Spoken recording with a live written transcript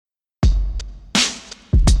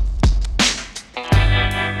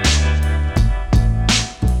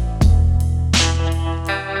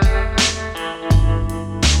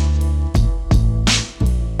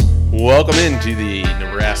Welcome into the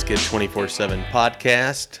Nebraska 24/7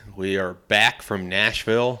 podcast. We are back from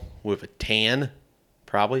Nashville with a tan,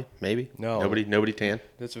 probably, maybe. No. Nobody tan.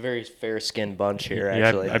 It's a very fair-skinned bunch here, Yeah,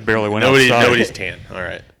 actually. I barely went outside. Nobody's tan. All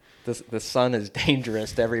right. The sun is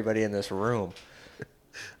dangerous to everybody in this room.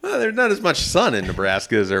 Well, there's not as much sun in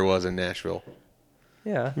Nebraska as there was in Nashville.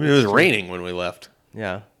 Yeah. I mean, it was raining when we left.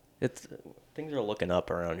 Yeah. Things are looking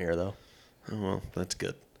up around here, though. Oh, well, that's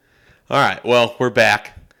good. All right. Well, we're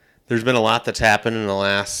back. There's been a lot that's happened in the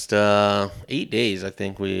last 8 days. I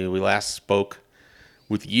think we last spoke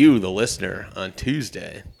with you, the listener, on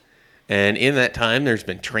Tuesday. And in that time, there's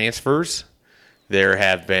been transfers. There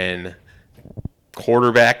have been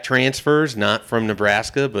quarterback transfers, not from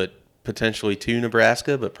Nebraska, but potentially to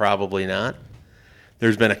Nebraska, but probably not.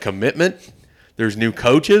 There's been a commitment. There's new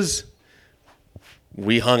coaches.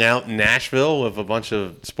 We hung out in Nashville with a bunch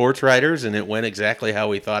of sports writers, and it went exactly how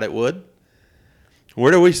we thought it would.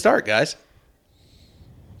 Where do we start, guys?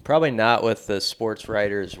 Probably not with the sports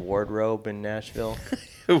writer's wardrobe in Nashville.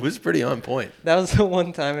 It was pretty on point. That was the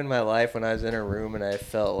one time in my life when I was in a room and I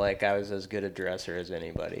felt like I was as good a dresser as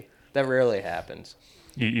anybody. That rarely happens.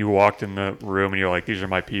 You walked in the room and you're like, these are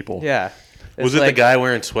my people. Yeah. Was it the guy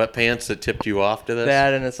wearing sweatpants that tipped you off to this?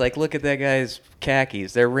 That, and it's like, look at that guy's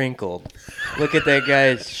khakis. They're wrinkled. Look at that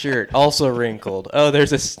guy's shirt. Also wrinkled. Oh,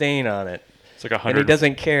 there's a stain on it. It's like And he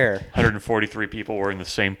doesn't care. 143 people wearing the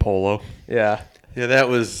same polo. Yeah. Yeah, that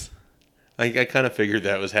was... I kind of figured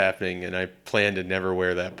that was happening, and I plan to never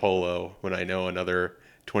wear that polo when I know another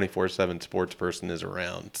 24/7 sports person is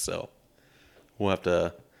around. So we'll have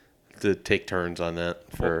to take turns on that.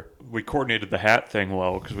 We coordinated the hat thing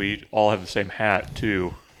well because we all have the same hat,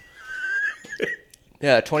 too.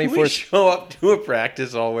 Yeah, Can 24. we show up to a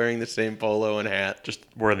practice all wearing the same polo and hat? Just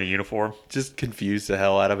wearing the uniform. Just confuse the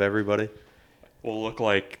hell out of everybody. We'll look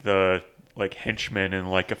like the henchmen in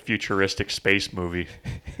like a futuristic space movie.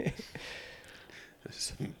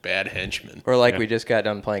 Some bad henchmen. Or like Yeah. we just got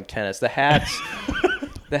done playing tennis. The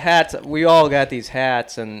hats, we all got these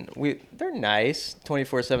hats, and they're nice,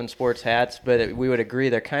 24/7 sports hats, but we would agree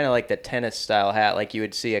they're kind of like the tennis style hat, like you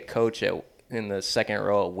would see a coach in the second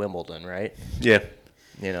row at Wimbledon, right? Yeah.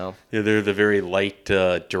 You know? Yeah, they're the very light,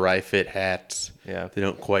 dry fit hats. Yeah. They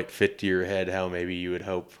don't quite fit to your head how maybe you would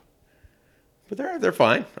hope. But they're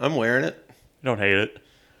fine. I'm wearing it. I don't hate it.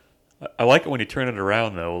 I like it when you turn it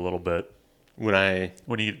around, though, a little bit. When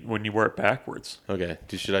you wear it backwards. Okay.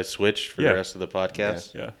 Should I switch for Yeah. the rest of the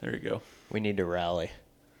podcast? Yeah, there you go. We need to rally.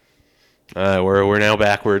 We're now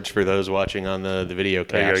backwards for those watching on the video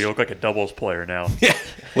There you cast. go. You look like a doubles player now. Yeah,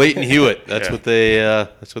 Leighton Hewitt. That's Yeah.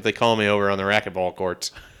 what they call me over on the racquetball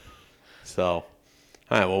courts. So, all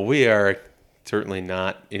right. Well, we are certainly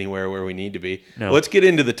not anywhere where we need to be. No. Let's get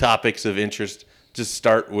into the topics of interest. Just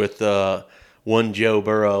start with one Joe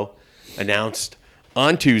Burrow announced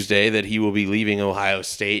on Tuesday that he will be leaving Ohio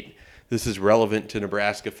State. This is relevant to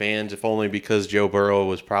Nebraska fans, if only because Joe Burrow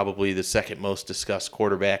was probably the second most discussed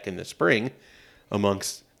quarterback in the spring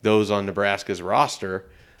amongst those on Nebraska's roster,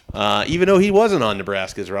 even though he wasn't on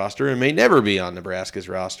Nebraska's roster and may never be on Nebraska's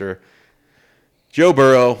roster. Joe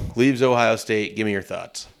Burrow leaves Ohio State. Give me your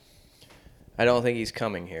thoughts. I don't think he's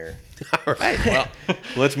coming here. All right, well,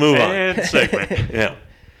 let's move on. And segment. Yeah.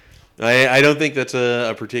 I don't think that's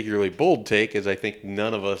a particularly bold take, as I think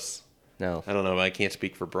none of us... No. I don't know. I can't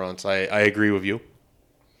speak for Bruns. I agree with you.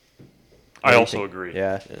 I also agree.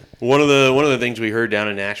 Yeah. One of the things we heard down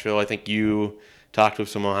in Nashville, I think you talked with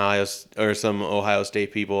some Ohio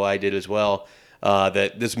State people. I did as well.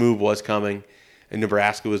 That this move was coming, and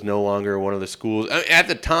Nebraska was no longer one of the schools at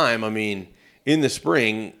the time. I mean, in the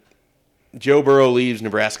spring, Joe Burrow leaves,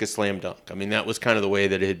 Nebraska slam dunk. I mean, that was kind of the way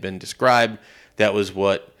that it had been described. That was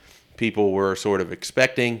what people were sort of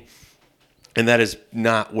expecting. And that is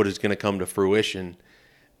not what is going to come to fruition.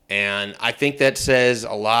 And I think that says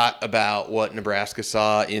a lot about what Nebraska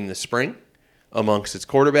saw in the spring amongst its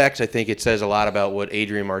quarterbacks. I think it says a lot about what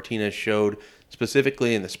Adrian Martinez showed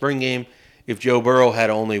specifically in the spring game. If Joe Burrow had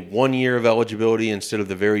only 1 year of eligibility instead of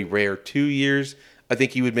the very rare 2 years, I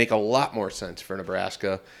think he would make a lot more sense for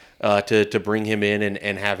Nebraska to bring him in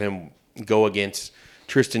and have him go against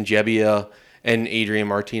Tristan Gebbia and Adrian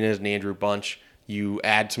Martinez and Andrew Bunch. You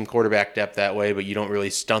add some quarterback depth that way, but you don't really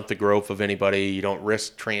stunt the growth of anybody. You don't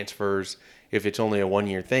risk transfers if it's only a 1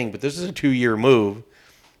 year thing. But this is a 2 year move,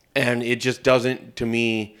 and it just doesn't, to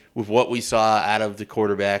me, with what we saw out of the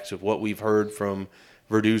quarterbacks, with what we've heard from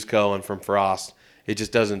Verduzco and from Frost, it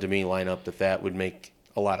just doesn't, to me, line up that would make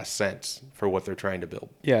a lot of sense for what they're trying to build.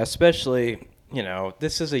 Yeah, especially,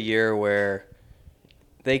 this is a year where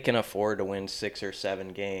they can afford to win 6 or 7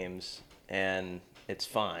 games, and it's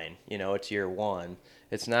fine. It's year one.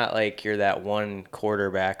 It's not like you're that one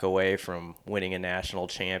quarterback away from winning a national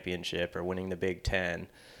championship or winning the Big Ten.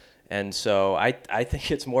 And so I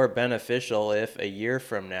think it's more beneficial if a year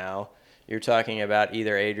from now you're talking about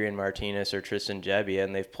either Adrian Martinez or Tristan Gebbia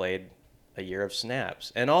and they've played a year of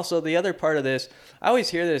snaps. And also the other part of this, I always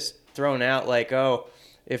hear this thrown out like, oh,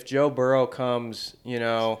 if Joe Burrow comes,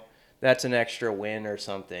 that's an extra win or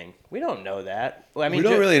something. We don't know that. I mean, we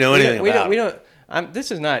don't really know anything about it.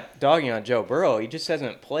 This is not dogging on Joe Burrow. He just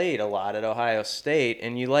hasn't played a lot at Ohio State,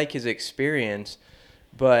 and you like his experience,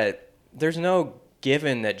 but there's no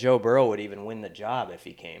given that Joe Burrow would even win the job if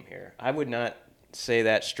he came here. I would not say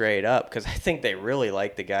that straight up because I think they really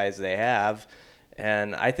like the guys they have,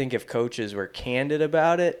 and I think if coaches were candid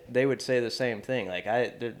about it, they would say the same thing. Like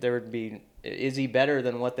there would be, is he better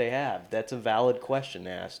than what they have? That's a valid question to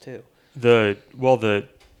ask too.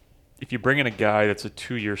 If you bring in a guy that's a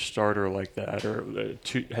 2-year starter like that, or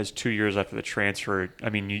has 2 years after the transfer, I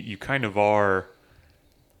mean, you kind of are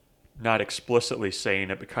not explicitly saying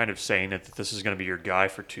it, but kind of saying that this is going to be your guy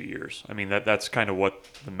for 2 years. I mean, that's kind of what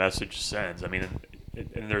the message sends. I mean,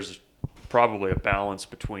 and there's probably a balance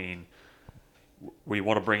between where you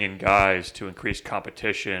want to bring in guys to increase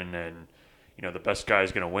competition and, the best guy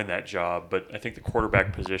is going to win that job. But I think the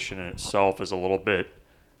quarterback position in itself is a little bit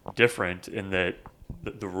different in that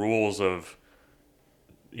the rules of,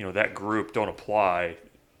 that group don't apply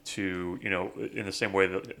to, in the same way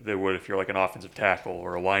that they would if you're like an offensive tackle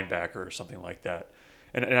or a linebacker or something like that.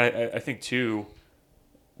 And I think, too,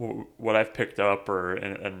 what I've picked up,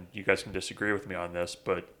 and you guys can disagree with me on this,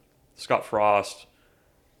 but Scott Frost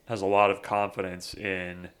has a lot of confidence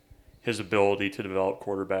in his ability to develop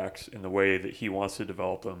quarterbacks in the way that he wants to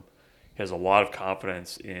develop them. He has a lot of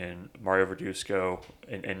confidence in Mario Verduzco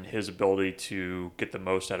and his ability to get the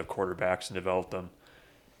most out of quarterbacks and develop them.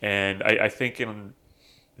 And I think in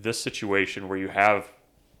this situation where you have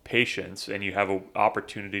patience and you have an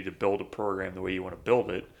opportunity to build a program the way you want to build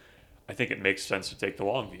it, I think it makes sense to take the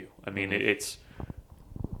long view. I mean, it's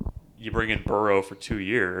you bring in Burrow for 2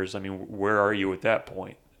 years. I mean, where are you at that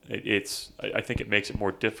point? I think it makes it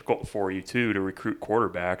more difficult for you, too, to recruit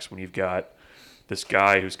quarterbacks when you've got this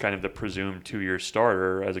guy who's kind of the presumed 2-year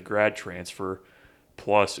starter as a grad transfer,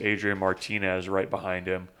 plus Adrian Martinez right behind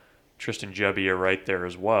him, Tristan Gebbia right there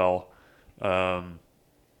as well. And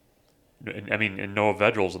Noah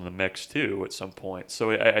Vedrill's in the mix, too, at some point.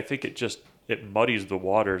 So I think it muddies the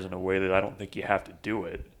waters in a way that I don't think you have to do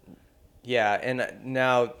it. Yeah, and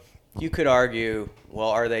now you could argue, well,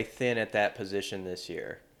 are they thin at that position this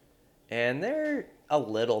year? And they're a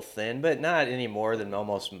little thin, but not any more than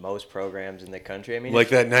almost most programs in the country. I mean, like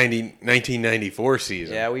that 1994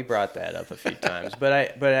 season. Yeah, we brought that up a few times, but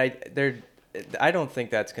I don't think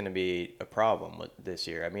that's going to be a problem with this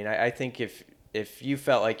year. I mean, I think if you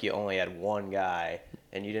felt like you only had one guy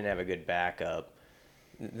and you didn't have a good backup,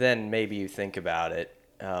 then maybe you think about it.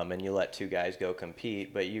 And you let 2 guys go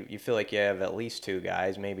compete, but you feel like you have at least 2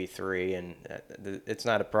 guys, maybe 3, and it's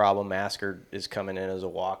not a problem. Masker is coming in as a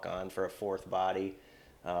walk-on for a 4th body.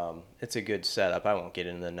 It's a good setup. I won't get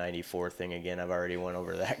into the 94 thing again. I've already went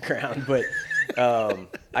over that ground, but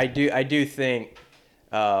I do think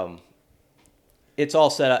it's all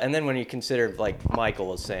set up. And then when you consider, like Michael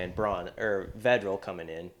was saying, Vedrill coming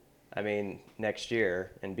in, I mean, next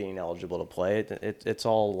year and being eligible to play, it's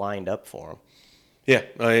all lined up for him. Yeah,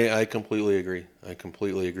 I completely agree. I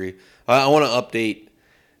want to update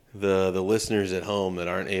the listeners at home that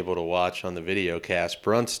aren't able to watch on the video cast.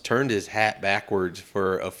 Bruntz turned his hat backwards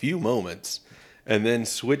for a few moments and then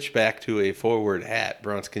switched back to a forward hat.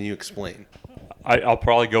 Bruntz, can you explain? I'll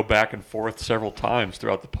probably go back and forth several times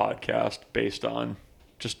throughout the podcast based on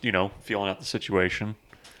just, feeling out the situation.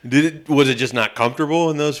 Was it just not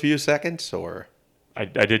comfortable in those few seconds, or? I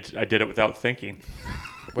did it without thinking.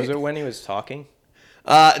 Was it when he was talking?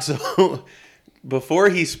 So before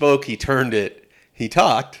he spoke, he turned it. He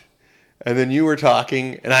talked, and then you were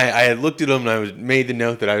talking, and I had looked at him, and I made the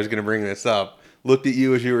note that I was going to bring this up. Looked at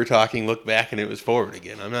you as you were talking, looked back, and it was forward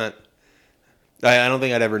again. I don't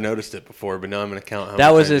think I'd ever noticed it before, but now I'm going to count how that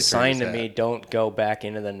many was times a sign to me, don't go back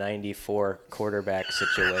into the 94 quarterback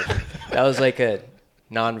situation. That was like a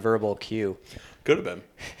nonverbal cue. Could have been.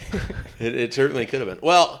 It certainly could have been.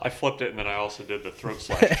 Well, I flipped it, and then I also did the throat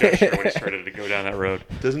slash gesture when he started to go down that road.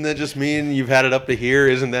 Doesn't that just mean you've had it up to here?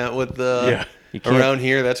 Isn't that what around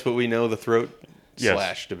here, that's what we know the throat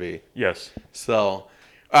slash to be? Yes. So, all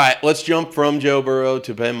right, let's jump from Joe Burrow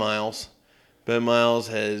to Ben Miles. Ben Miles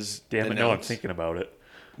has Damn it, no, I'm thinking about it.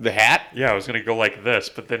 The hat? Yeah, I was going to go like this,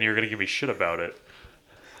 but then you're going to give me shit about it.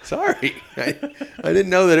 Sorry. I didn't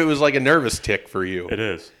know that it was like a nervous tick for you. It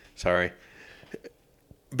is. Sorry.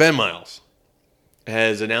 Ben Miles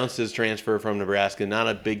has announced his transfer from Nebraska. Not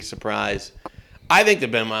a big surprise. I think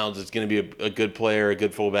that Ben Miles is going to be a good player, a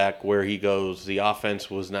good fullback where he goes. The offense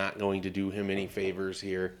was not going to do him any favors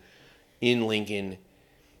here in Lincoln.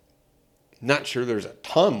 Not sure there's a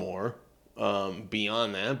ton more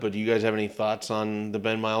beyond that, but do you guys have any thoughts on the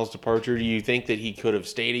Ben Miles departure? Do you think that he could have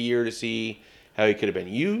stayed a year to see how he could have been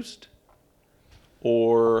used?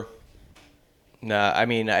 Or... No, I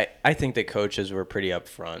mean, I think the coaches were pretty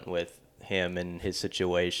upfront with him and his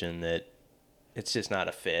situation that it's just not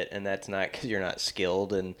a fit, and that's not because you're not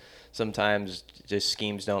skilled, and sometimes just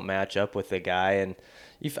schemes don't match up with the guy. And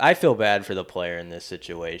I feel bad for the player in this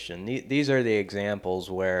situation. These are the examples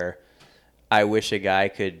where I wish a guy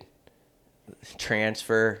could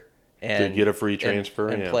transfer and to get a free transfer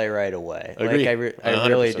and yeah. play right away. Agree. Like I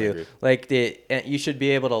really do. Agree. Like you should be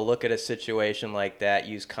able to look at a situation like that,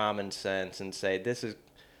 use common sense, and say this is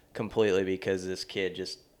completely because this kid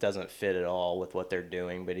just doesn't fit at all with what they're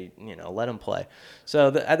doing. But let him play. So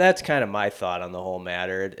that's kind of my thought on the whole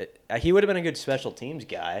matter. He would have been a good special teams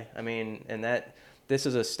guy. I mean, and this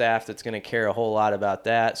is a staff that's going to care a whole lot about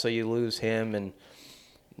that. So you lose him and.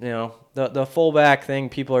 The fullback thing,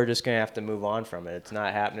 people are just going to have to move on from it. It's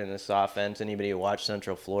not happening in this offense. Anybody who watched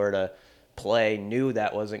Central Florida play knew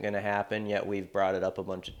that wasn't going to happen, yet we've brought it up a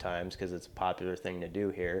bunch of times because it's a popular thing to do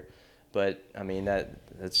here. But, I mean,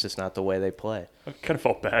 that's just not the way they play. I kind of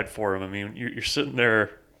felt bad for him. I mean, you're sitting there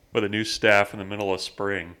with a new staff in the middle of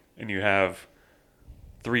spring, and you have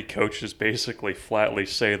 3 coaches basically flatly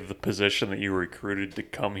say that the position that you were recruited to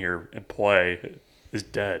come here and play is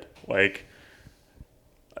dead. Like...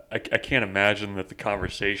 I can't imagine that the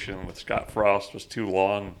conversation with Scott Frost was too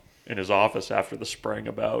long in his office after the spring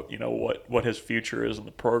about, what his future is in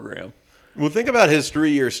the program. Well, think about his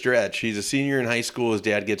 3-year stretch. He's a senior in high school. His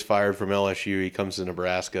dad gets fired from LSU. He comes to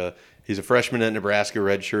Nebraska. He's a freshman at Nebraska,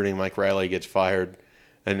 redshirting. Mike Riley gets fired,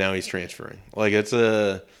 and now he's transferring. Like, it's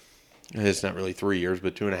not really 3 years,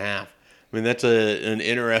 but 2.5. I mean, that's an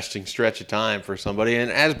interesting stretch of time for somebody.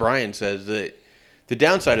 And as Brian says, the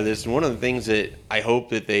downside of this, and one of the things that I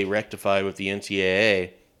hope that they rectify with the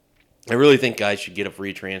NCAA, I really think guys should get a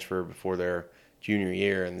free transfer before their junior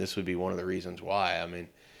year, and this would be one of the reasons why. I mean,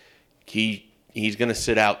 he's going to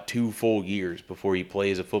sit out 2 full years before he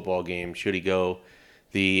plays a football game should he go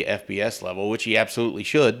the FBS level, which he absolutely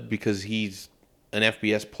should because he's an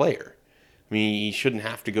FBS player. I mean, he shouldn't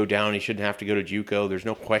have to go down. He shouldn't have to go to JUCO. There's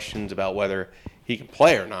no questions about whether he can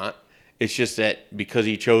play or not. It's just that because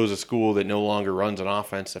he chose a school that no longer runs an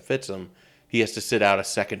offense that fits him, he has to sit out a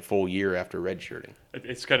second full year after redshirting.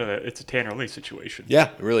 It's a Tanner Lee situation.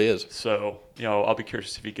 Yeah, it really is. So, I'll be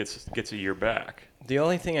curious if he gets a year back. The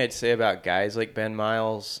only thing I'd say about guys like Ben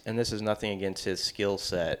Miles, and this is nothing against his skill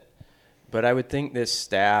set, but I would think this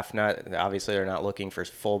staff, obviously they're not looking for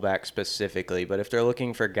fullback specifically, but if they're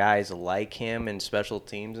looking for guys like him in special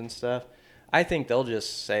teams and stuff, I think they'll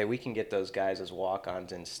just say we can get those guys as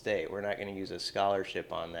walk-ons in state. We're not going to use a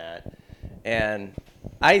scholarship on that. And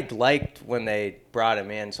I liked when they brought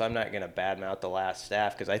him in, so I'm not going to badmouth the last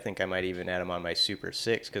staff because I think I might even add him on my Super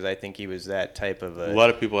 6 because I think he was that type of a lot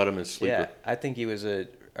of people had him as sleeper. Yeah, I think he was a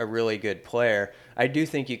really good player. I do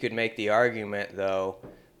think you could make the argument, though,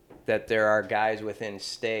 that there are guys within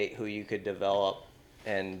state who you could develop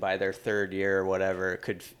and by their 3rd year or whatever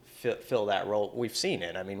could fill that role. We've seen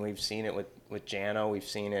it. I mean, we've seen it with Jano. We've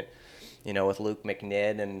seen it, with Luke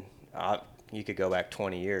McNidd, and you could go back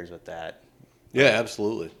 20 years with that. Yeah,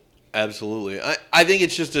 absolutely. Absolutely. I think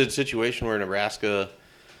it's just a situation where Nebraska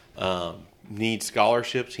needs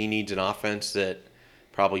scholarships. He needs an offense that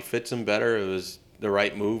probably fits him better. It was the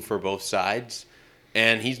right move for both sides.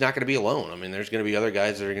 And he's not going to be alone. I mean, there's going to be other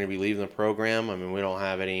guys that are going to be leaving the program. I mean, we don't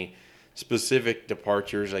have any specific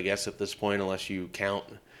departures, I guess, at this point, unless you count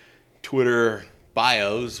Twitter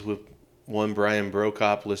bios with one Brian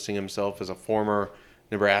Brokop listing himself as a former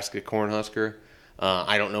Nebraska Cornhusker.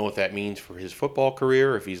 I don't know what that means for his football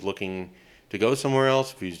career, if he's looking to go somewhere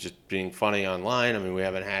else, if he's just being funny online. I mean,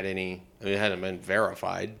 it hasn't been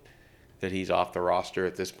verified that he's off the roster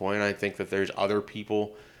at this point. I think that there's other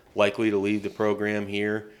people likely to leave the program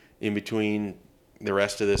here in between the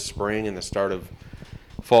rest of this spring and the start of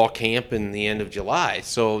fall camp and the end of July.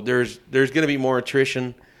 So there's going to be more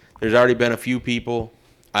attrition. There's already been a few people.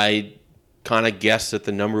 I kind of guess that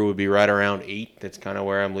the number would be right around 8. That's kind of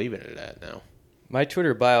where I'm leaving it at now. My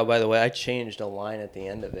Twitter bio, by the way, I changed a line at the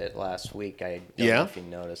end of it last week. I don't know if you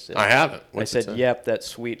noticed it. I haven't. I said, yep, that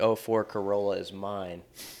sweet 04 Corolla is mine.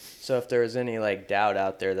 So if there was any doubt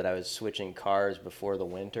out there that I was switching cars before the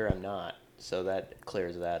winter, I'm not. So that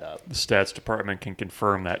clears that up. The stats department can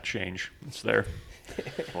confirm that change. It's there.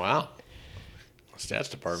 Wow. Stats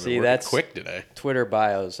department See, working that's quick today. Twitter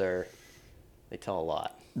bios they tell a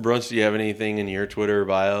lot. Bruns, do you have anything in your Twitter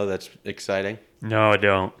bio that's exciting? No, I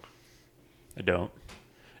don't.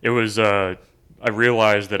 It was. I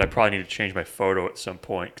realized that I probably need to change my photo at some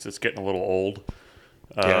point because it's getting a little old.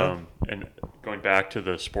 Yeah. And going back to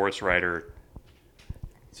the sports writer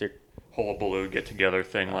So hullabaloo get together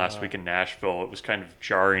thing last week in Nashville, it was kind of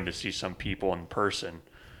jarring to see some people in person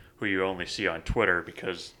who you only see on Twitter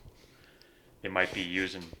because they might be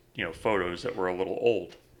using photos that were a little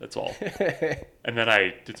old. That's all. And then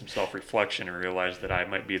I did some self-reflection and realized that I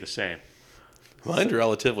might be the same. Mine's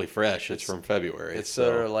relatively fresh. It's from February. it's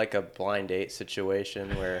sort of like a blind date situation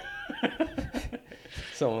where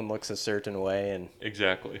someone looks a certain way and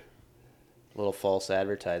Exactly. a little false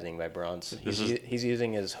advertising by Bruns. He's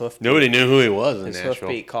using his hoofbeat. Nobody knew who he was in His Nashville.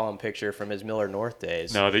 hoofbeat column picture from his Miller North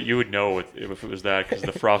days. No, that you would know if it was that because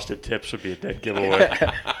the frosted tips would be a dead giveaway.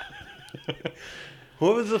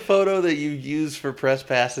 What was the photo that you used for press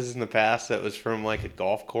passes in the past that was from like a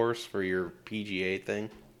golf course for your PGA thing?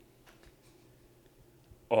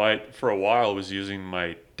 For a while was using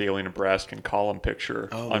my Daily Nebraskan column picture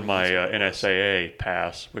on my NSAA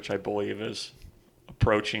pass, which I believe is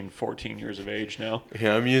approaching 14 years of age now.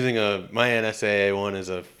 Yeah, I'm using my NSAA one is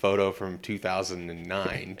a photo from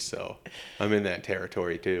 2009, so I'm in that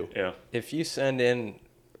territory too. Yeah. If you send in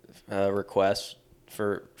requests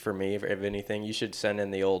for me, if anything, you should send in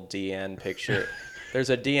the old DN picture. There's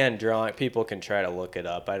a DN drawing. People can try to look it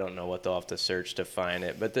up. I don't know what they'll have to search to find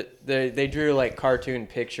it, but they drew like cartoon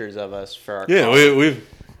pictures of us for our Yeah, column.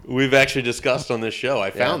 we've actually discussed on this show. I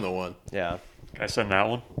found the one. Yeah. Can I send that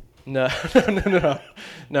one? No.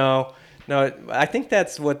 I think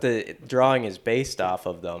that's what the drawing is based off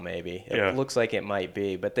of, though. Maybe it Yeah. looks like it might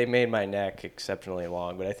be, but they made my neck exceptionally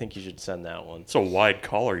long. But I think you should send that one. It's a wide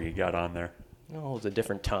collar you got on there. No, it was a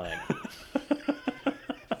different time.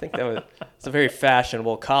 I think it's a very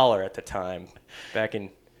fashionable collar at the time, back in.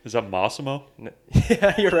 Is that Massimo?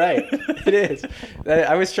 Yeah, you're right. It is.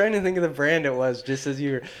 I was trying to think of the brand it was, just as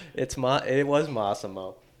you were. It was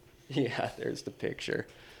Massimo. Yeah, there's the picture.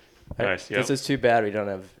 Nice. This Yeah. is too bad we don't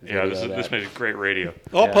have. Yeah. Video of This that. made great radio.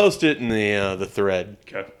 I'll Yeah. post it in the thread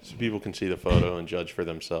Okay. so people can see the photo and judge for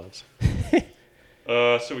themselves.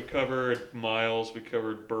 So we covered Miles. We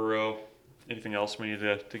covered Burrow. Anything else we need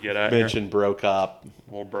to get at here? Mentioned Bro Cop.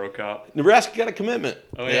 Little bro cop. Nebraska got a commitment.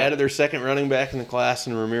 Oh, They yeah. added their second running back in the class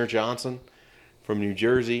in Ramir Johnson from New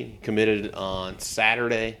Jersey. Committed on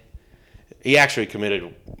Saturday. He actually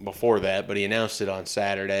committed before that, but he announced it on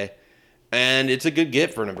Saturday. And it's a good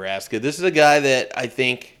get for Nebraska. This is a guy that I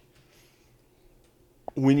think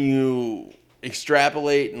when you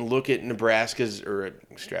extrapolate and look at Nebraska's, or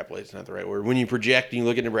extrapolate's not the right word, when you project and you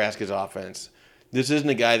look at Nebraska's offense, this isn't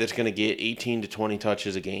a guy that's going to get 18 to 20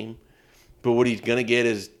 touches a game. But what he's going to get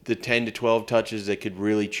is the 10 to 12 touches that could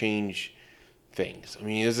really change things. I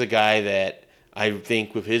mean, this is a guy that I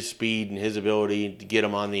think with his speed and his ability to get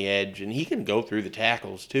him on the edge, and he can go through the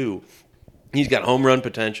tackles too. He's got home run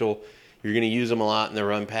potential. You're going to use him a lot in the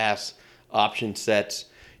run pass option sets.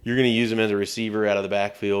 You're going to use him as a receiver out of the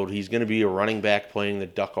backfield. He's going to be a running back playing the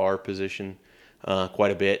duck R position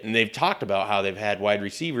quite a bit. And they've talked about how they've had wide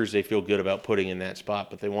receivers they feel good about putting in that spot,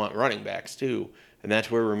 but they want running backs too. And that's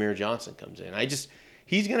where Ramir Johnson comes in.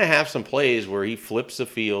 He's going to have some plays where he flips the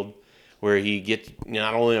field, where he gets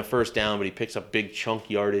not only a first down, but he picks up big chunk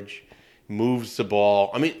yardage, moves the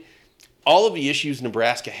ball. I mean, all of the issues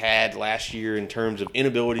Nebraska had last year in terms of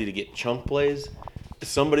inability to get chunk plays,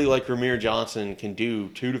 somebody like Ramir Johnson can do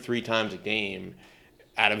 2 to 3 times a game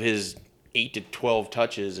out of his 8 to 12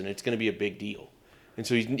 touches, and it's going to be a big deal. And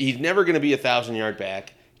so he's never going to be a 1,000-yard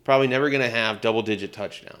back. He's probably never going to have double-digit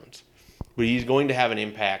touchdowns. But he's going to have an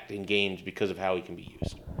impact in games because of how he can be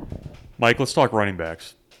used. Mike, let's talk running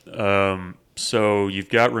backs. So you've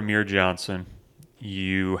got Ramir Johnson.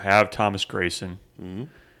 You have Thomas Grayson. Mm-hmm.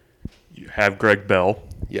 You have Greg Bell.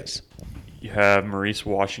 Yes. You have Maurice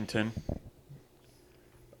Washington.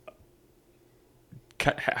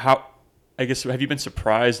 Have you been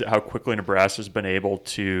surprised at how quickly Nebraska's been able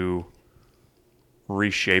to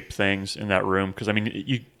reshape things in that room? Because, I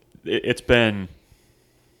mean, it's been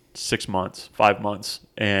 6 months, 5 months,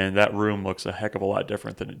 and that room looks a heck of a lot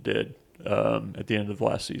different than it did at the end of the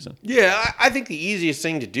last season. Yeah, I think the easiest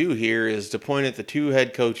thing to do here is to point at the 2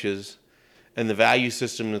 head coaches and the value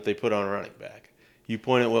system that they put on running back. You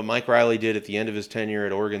point at what Mike Riley did at the end of his tenure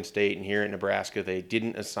at Oregon State and here at Nebraska. They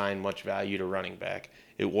didn't assign much value to running back.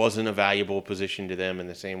 It wasn't a valuable position to them in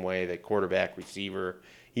the same way that quarterback, receiver,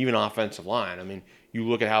 even offensive line. I mean, you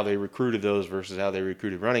look at how they recruited those versus how they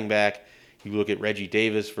recruited running back. You look at Reggie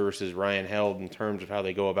Davis versus Ryan Held in terms of how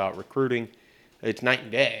they go about recruiting. It's night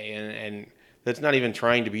and day, and that's not even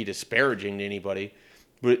trying to be disparaging to anybody.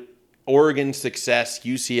 But Oregon's success,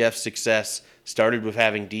 UCF's success, started with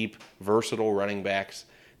having deep, versatile running backs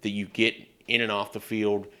that you get in and off the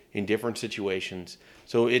field in different situations.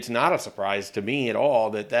 So it's not a surprise to me at all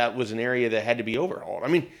that that was an area that had to be overhauled. I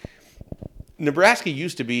mean, Nebraska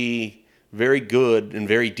used to be very good and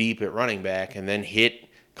very deep at running back, and then hit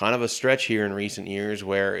kind of a stretch here in recent years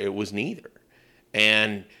where it was neither.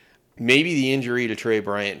 And maybe the injury to Trey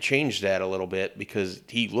Bryant changed that a little bit, because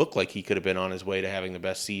he looked like he could have been on his way to having the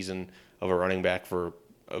best season of a running back for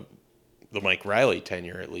the Mike Riley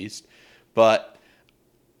tenure at least. But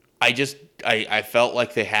I felt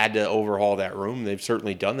like they had to overhaul that room. They've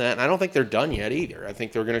certainly done that, and I don't think they're done yet either. I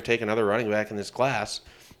think they're going to take another running back in this class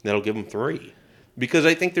that'll give them 3. Because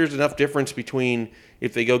I think there's enough difference between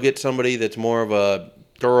if they go get somebody that's more of a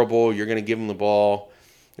durable, you're going to give him the ball,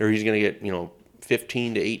 or he's going to get,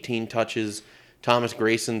 15 to 18 touches. Thomas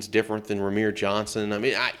Grayson's different than Ramir Johnson. I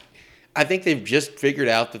mean, I think they've just figured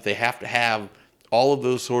out that they have to have all of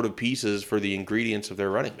those sort of pieces for the ingredients of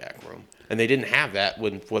their running back room. And they didn't have that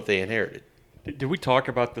with what they inherited. Did we talk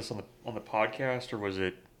about this on the podcast, or was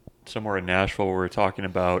it somewhere in Nashville where we were talking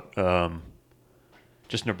about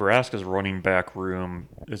just Nebraska's running back room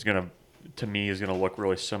is going to look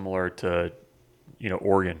really similar to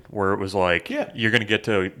Oregon, where it was like you're going to get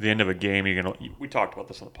to the end of a game, we talked about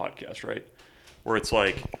this on the podcast, right? Where it's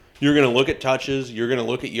like you're going to look at touches, you're going to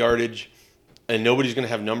look at yardage, and nobody's going to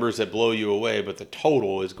have numbers that blow you away, but the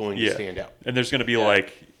total is going to stand out. And there's going to be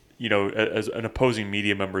as an opposing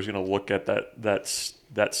media member is going to look at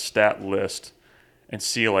that stat list and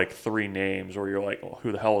see like 3 names, or you're like, oh,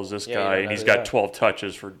 who the hell is this guy? And he's got 12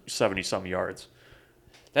 touches for 70-some yards.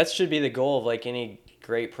 That should be the goal of like any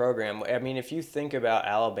great program. I mean, if you think about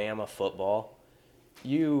Alabama football,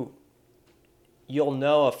 you'll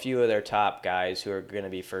know a few of their top guys who are going to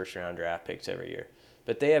be first-round draft picks every year.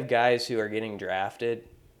 But they have guys who are getting drafted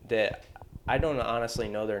that I don't honestly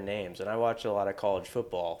know their names. And I watch a lot of college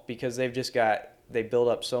football because they build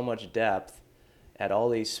up so much depth at all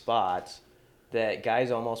these spots that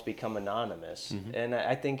guys almost become anonymous. Mm-hmm. And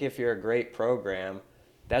I think if you're a great program,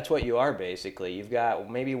 that's what you are basically. You've got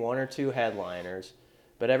maybe 1 or 2 headliners,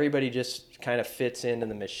 but everybody just kind of fits into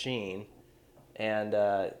the machine and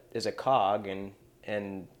is a cog,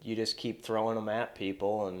 and you just keep throwing them at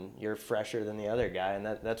people, and you're fresher than the other guy, and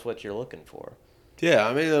that's what you're looking for. Yeah,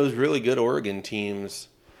 I mean, those really good Oregon teams,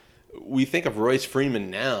 we think of Royce Freeman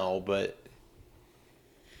now,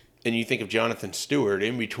 and you think of Jonathan Stewart.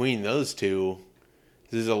 In between those two,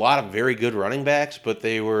 there's a lot of very good running backs, but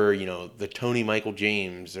they were, the Tony Michael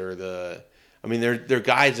James or they're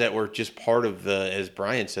guys that were just part of as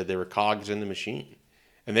Brian said, they were cogs in the machine.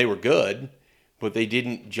 And they were good, but they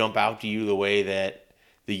didn't jump out to you the way that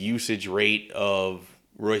the usage rate of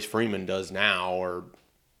Royce Freeman does now, or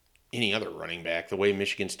any other running back, the way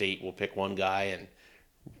Michigan State will pick one guy and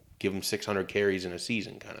give him 600 carries in a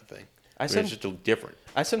season kind of thing. It's just different.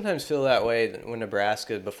 I sometimes feel that way when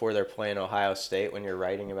Nebraska, before they're playing Ohio State, when you're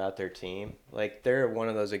writing about their team. Like, they're one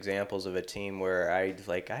of those examples of a team where I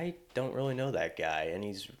don't really know that guy, and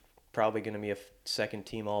he's probably going to be a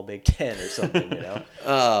second-team All-Big Ten or something,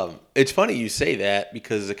 It's funny you say that,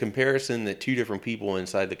 because the comparison that 2 different people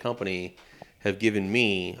inside the company have given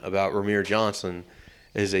me about Ramir Johnson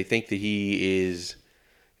is they think that he is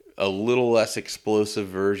a little less explosive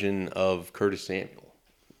version of Curtis Samuel.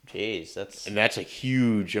 Jeez, that's a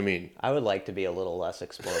huge. I would like to be a little less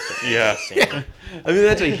explosive. Yeah.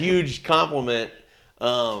 That's a huge compliment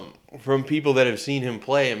from people that have seen him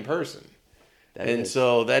play in person.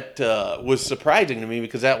 So that was surprising to me,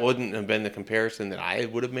 because that wouldn't have been the comparison that I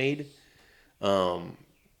would have made.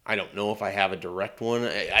 I don't know if I have a direct one.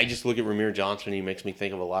 I just look at Ramir Johnson, he makes me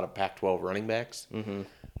think of a lot of Pac-12 running backs. Mm-hmm.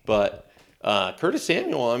 But Curtis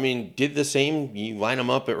Samuel, did the same. You line him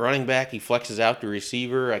up at running back, he flexes out to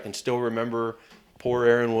receiver. I can still remember poor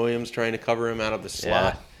Aaron Williams trying to cover him out of the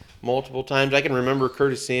slot multiple times. I can remember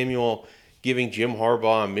Curtis Samuel giving Jim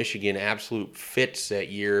Harbaugh and Michigan absolute fits that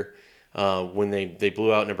year when they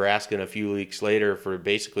blew out Nebraska, and a few weeks later for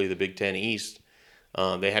basically the Big Ten East.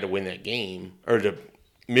 They had to win that game,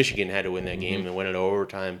 Michigan had to win that game and win it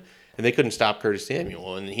overtime. And they couldn't stop Curtis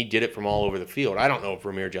Samuel, and he did it from all over the field. I don't know if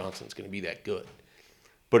Ramir Johnson's going to be that good.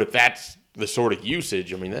 But if that's the sort of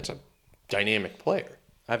usage, that's a dynamic player.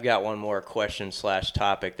 I've got one more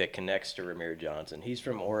question/topic that connects to Ramir Johnson. He's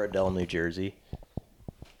from Oradell, New Jersey.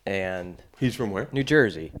 And he's from where? New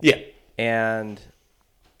Jersey. Yeah. And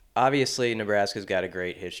obviously Nebraska's got a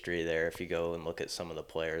great history there. If you go and look at some of the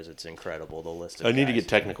players, it's incredible. The list of I need to guys. get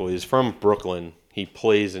technical. He's from Brooklyn. He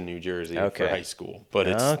plays in New Jersey Okay. for high school, but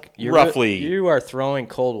it's You're roughly. you are throwing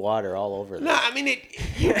cold water all over this. No, I mean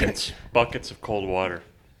you can It's buckets of cold water.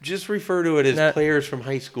 just refer to it as Not- players from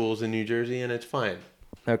high schools in New Jersey, and it's fine.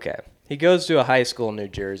 Okay. He goes to a high school in New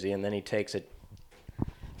Jersey, and then he takes a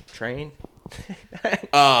train.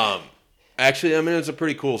 Actually, I mean it's a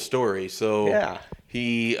pretty cool story. So Yeah.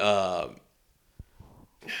 he, I'm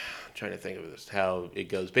trying to think of this how it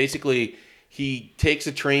goes. Basically, he takes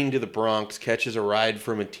a train to the Bronx, catches a ride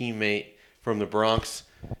from a teammate from the Bronx.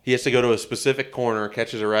 He has to go to a specific corner,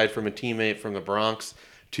 catches a ride from a teammate from the Bronx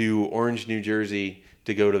to Orange, New Jersey,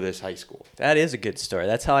 to go to this high school. That is a good story.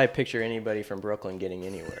 That's how I picture anybody from Brooklyn getting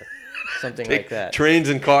anywhere. Something like that. Trains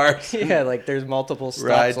and cars. Yeah, like there's multiple stops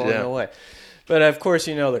Right, along yeah. the way. But of course,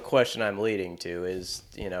 the question I'm leading to is,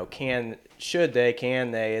 can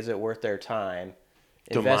they, is it worth their time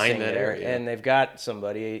To investing mine that there? area. And they've got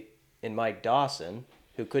somebody in Mike Dawson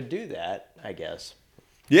who could do that, I guess.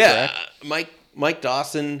 Yeah, Mike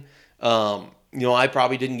Dawson. I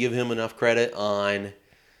probably didn't give him enough credit on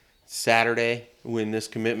Saturday when this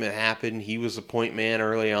commitment happened. He was a point man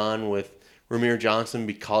early on with Ramir Johnson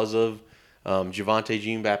because of Javante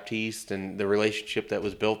Jean-Baptiste and the relationship that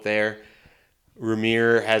was built there.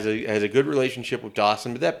 Ramir has a good relationship with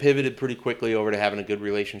Dawson, but that pivoted pretty quickly over to having a good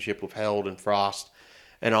relationship with Held and Frost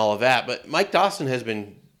and all of that. But Mike Dawson has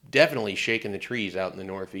been definitely shaking the trees out in the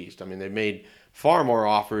Northeast. I mean, they've made far more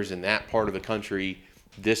offers in that part of the country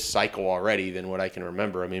this cycle already than what I can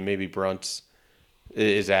remember. I mean, maybe Brunt's,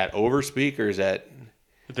 is that overspeak or is that,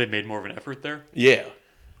 They made more of an effort there. yeah.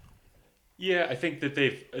 Yeah, I think that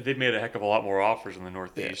they've made a heck of a lot more offers in the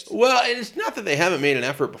Northeast. Well, and it's not that they haven't made an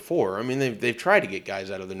effort before. I mean, they've tried to get guys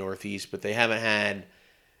out of the Northeast, but they haven't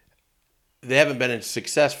been as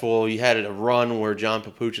successful. You had a run where John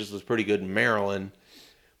Papuchis was pretty good in Maryland,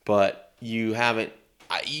 but you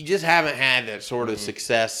just haven't had that sort of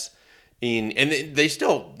success and they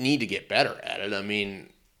still need to get better at it. I mean,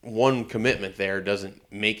 one commitment there doesn't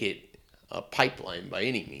make it a pipeline by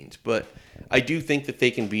any means, but I do think that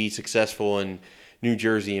they can be successful in New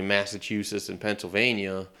Jersey and Massachusetts and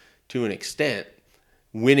Pennsylvania to an extent.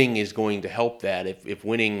 Winning is going to help that if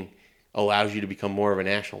winning allows you to become more of a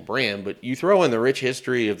national brand. But you throw in the rich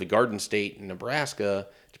history of the Garden State in Nebraska,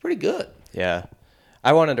 it's pretty good. Yeah.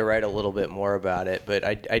 I wanted to write a little bit more about it, but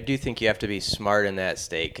I do think you have to be smart in that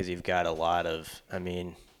state because you've got a lot of,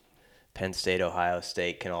 Penn State, Ohio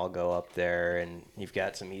State can all go up there, and you've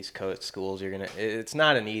got some East Coast schools. It's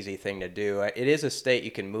not an easy thing to do. It is a state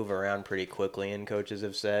you can move around pretty quickly in, coaches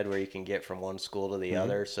have said, where you can get from one school to the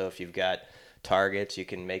other. So if you've got targets, you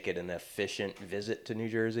can make it an efficient visit to New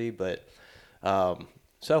Jersey. But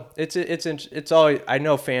so it's always, I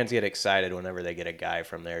know fans get excited whenever they get a guy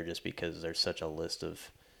from there just because there's such a list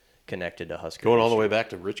of connected to Husker. Going all the way back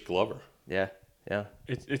to Rich Glover. Yeah.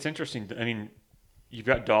 It's interesting. I mean, you've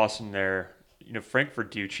got Dawson there. Frank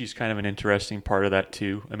Verducci's kind of an interesting part of that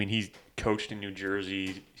too. I mean, he's coached in New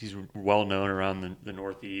Jersey. He's well known around the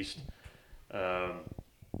Northeast.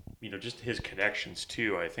 Just his connections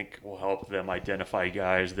too, I think will help them identify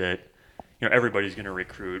guys that, everybody's going to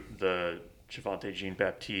recruit. The Javante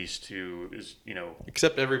Jean-Baptiste, who is,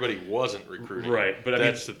 Except everybody wasn't recruiting. right. But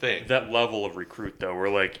that's the thing. That level of recruit, though, we're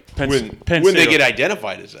like When Penn they State- get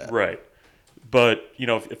identified as that. Right. But,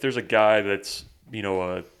 if there's a guy that's,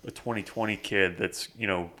 a 2020 kid that's,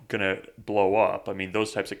 going to blow up, I mean,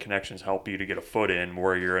 those types of connections help you to get a foot in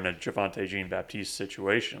where you're in a Javante Jean-Baptiste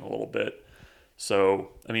situation a little bit. So,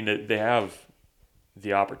 I mean, they have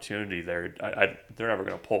the opportunity there. They're never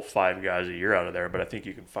going to pull 5 guys a year out of there, but I think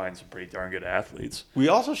you can find some pretty darn good athletes. We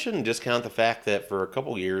also shouldn't discount the fact that for a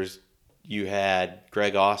couple years you had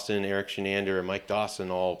Greg Austin, Eric Shenander, and Mike Dawson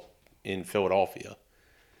all in Philadelphia.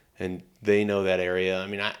 And they know that area. I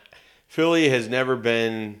mean, Philly has never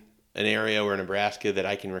been an area where Nebraska that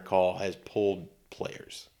I can recall has pulled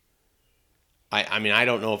players. I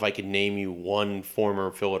don't know if I could name you one former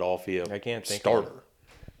Philadelphia I can't think starter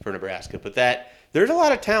for Nebraska, but there's a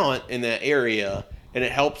lot of talent in that area, and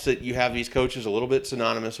it helps that you have these coaches a little bit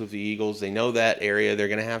synonymous with the Eagles. They know that area. They're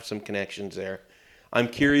going to have some connections there. I'm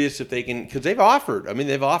curious if they can, because they've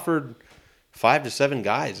offered 5 to 7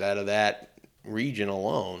 guys out of that region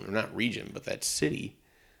alone, or not region, but that city.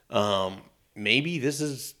 Maybe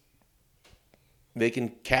they can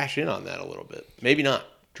cash in on that a little bit. Maybe not.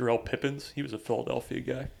 Jarrell Pippins, he was a Philadelphia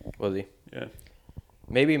guy. Was he? Yeah.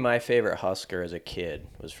 Maybe my favorite Husker as a kid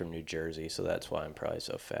was from New Jersey, so that's why I'm probably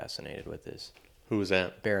so fascinated with this. Who was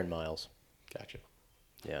that? Baron Miles. Gotcha.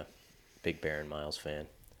 Yeah. Big Baron Miles fan.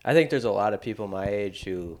 I think there's a lot of people my age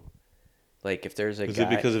who, like, if there's a Is guy. it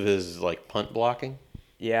because of his like punt blocking?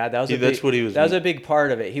 Yeah, that was Yeah, a that's big, what he was- That was a big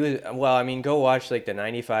part of it. He was well. I mean, go watch like the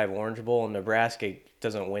 '95 Orange Bowl, and Nebraska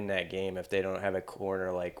doesn't win that game if they don't have a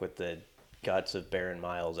corner like with the guts of Baron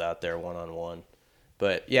Miles out there 1-on-1.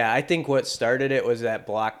 But yeah, I think what started it was that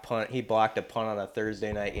block punt. He blocked a punt on a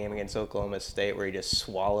Thursday night game against Oklahoma State where he just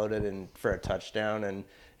swallowed it for a touchdown, and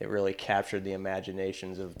it really captured the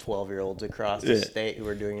imaginations of 12-year-olds across the state who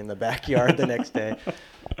were doing it in the backyard the next day.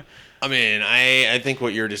 I mean, I think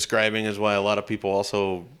what you're describing is why a lot of people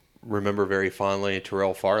also remember very fondly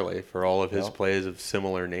Terrell Farley for all of his plays of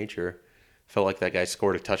similar nature. Felt like that guy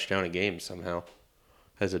scored a touchdown a game somehow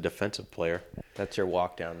as a defensive player. That's your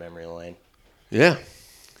walk down memory lane. Yeah.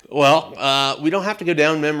 Well, we don't have to go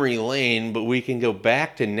down memory lane, but we can go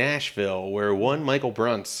back to Nashville where one Michael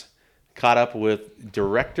Bruntz caught up with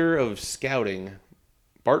Director of Scouting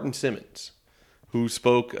Barton Simmons, who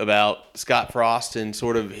spoke about Scott Frost and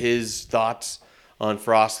sort of his thoughts on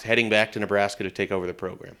Frost heading back to Nebraska to take over the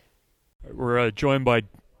program. We're joined by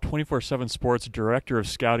 24/7 Sports Director of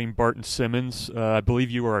Scouting Barton Simmons. I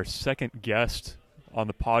believe you were our second guest on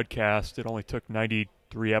the podcast. It only took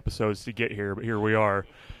 93 episodes to get here, but here we are.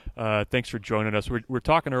 Thanks for joining us. We're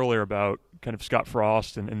talking earlier about kind of Scott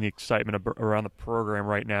Frost and the excitement around the program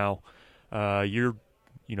right now. You're,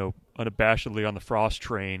 unabashedly on the Frost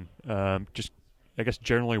train. Just, I guess,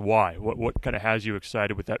 generally why? What kind of has you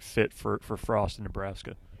excited with that fit for Frost in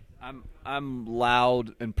Nebraska? I'm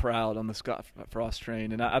loud and proud on the Scott Frost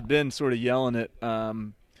train, and I've been sort of yelling it.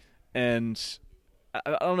 And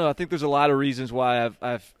I don't know. I think there's a lot of reasons why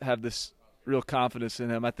I've had this real confidence in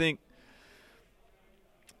him. I think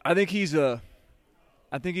he's an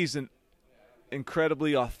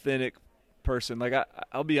incredibly authentic person. Like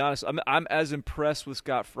I'll be honest, I'm as impressed with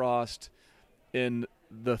Scott Frost in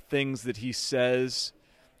the things that he says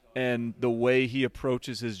and the way he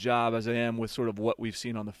approaches his job as I am with sort of what we've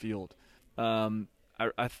seen on the field. I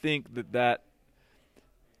think that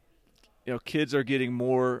kids are getting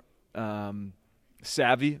more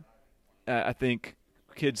savvy. I think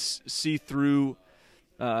kids see through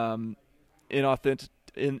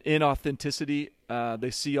inauthenticity.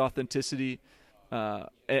 They see authenticity,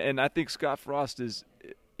 and I think Scott Frost is,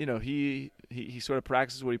 he sort of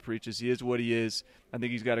practices what he preaches. He is what he is. I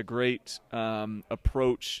think he's got a great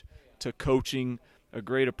approach to coaching, a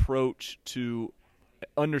great approach to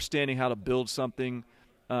understanding how to build something,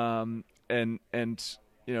 and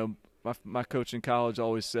my coach in college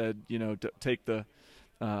always said, take the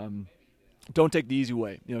don't take the easy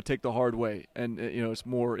way, take the hard way, and it's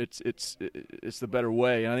the better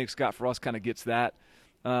way. And I think Scott Frost kind of gets that.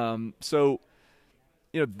 So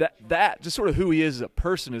that just sort of who he is as a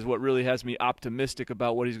person is what really has me optimistic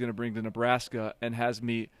about what he's going to bring to Nebraska, and has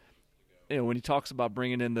me, when he talks about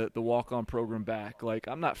bringing in the walk-on program back. Like,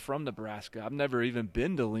 I'm not from Nebraska. I've never even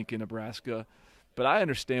been to Lincoln, Nebraska, but I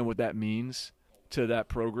understand what that means to that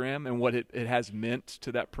program and what it has meant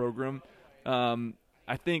to that program.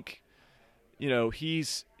 I think,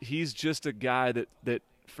 he's just a guy that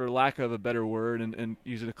for lack of a better word and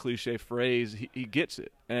using a cliche phrase, he gets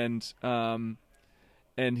it.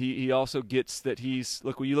 And he also gets that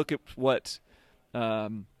when you look at what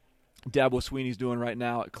Dabo Swinney's doing right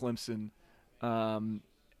now at Clemson, and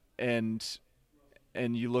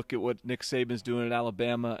you look at what Nick Saban's doing at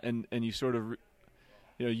Alabama, and you sort of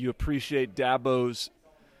you appreciate Dabo's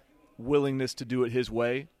willingness to do it his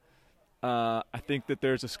way. I think that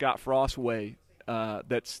there's a Scott Frost way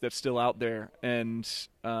that's still out there, and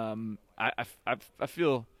I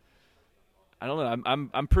feel, I don't know,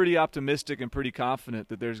 I'm pretty optimistic and pretty confident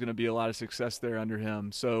that there's going to be a lot of success there under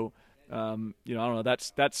him. So I don't know,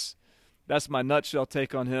 that's my nutshell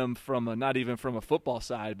take on him from not even from a football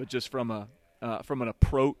side, but just from an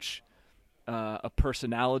approach, a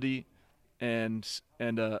personality, and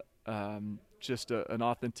just an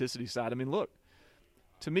authenticity side. I mean, look,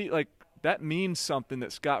 to me, like, that means something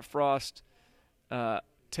that Scott Frost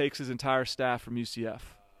takes his entire staff from UCF.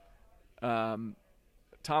 Tom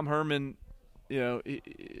Herman, he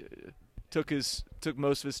took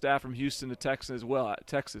most of his staff from Houston to Texas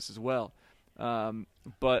as well.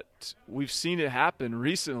 But we've seen it happen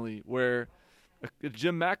recently where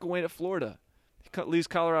Jim McElwain at Florida, he leaves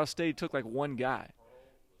Colorado State, took like one guy.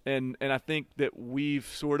 And I think that we've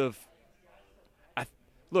sort of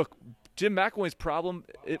look, Jim McElwain's problem,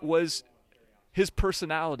 it was his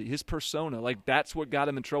personality, his persona. Like, that's what got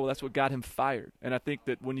him in trouble. That's what got him fired. And I think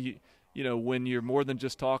that when when you're more than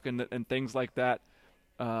just talking and things like that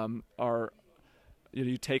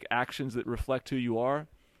you take actions that reflect who you are,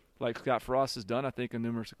 like Scott Frost has done, I think, on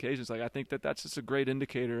numerous occasions. Like, I think that's just a great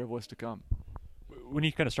indicator of what's to come. when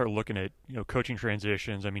you kind of start looking at coaching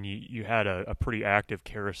transitions, I mean, you had a pretty active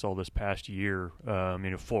carousel this past year.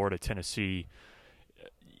 Florida, Tennessee.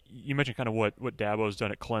 You mentioned kind of what Dabo's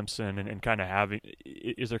done at Clemson and kind of having.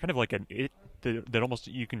 Is there kind of like that almost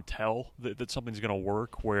you can tell that something's going to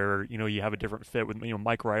work where you have a different fit with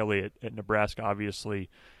Mike Riley at Nebraska obviously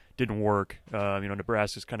didn't work.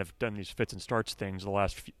 Nebraska's kind of done these fits and starts things the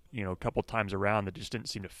last couple times around that just didn't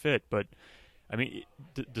seem to fit. But I mean,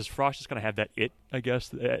 does Frost just kind of have that I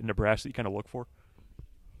guess at Nebraska that you kind of look for?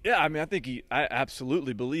 Yeah, I mean, I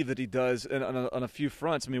absolutely believe that he does on a few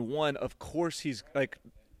fronts. I mean, one, of course, he's like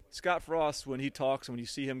Scott Frost when he talks and when you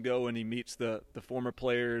see him go and he meets the former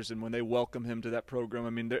players and when they welcome him to that program.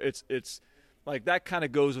 I mean, it's like that kind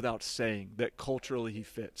of goes without saying that culturally he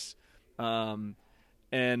fits. And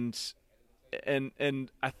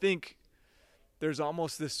I think there's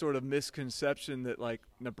almost this sort of misconception that like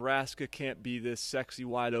Nebraska can't be this sexy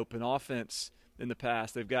wide open offense in the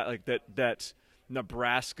past. They've got like that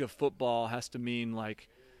Nebraska football has to mean like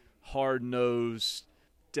hard-nosed,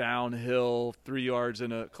 downhill, 3 yards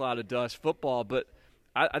in a cloud of dust football. But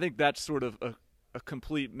I think that's sort of a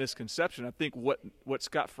complete misconception. I think what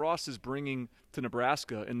Scott Frost is bringing to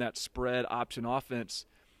Nebraska in that spread option offense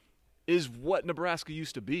is what Nebraska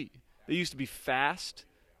used to be. They used to be fast.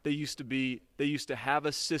 They used to have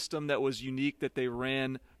a system that was unique that they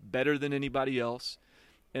ran better than anybody else.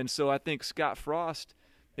 And so I think Scott Frost,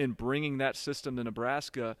 in bringing that system to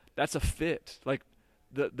Nebraska, that's a fit. Like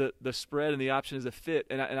the spread and the option is a fit.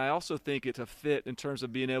 And I also think it's a fit in terms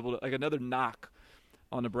of being able to, like another knock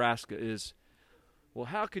on Nebraska is, well,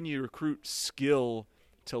 how can you recruit skill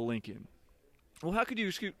to Lincoln? Well, how could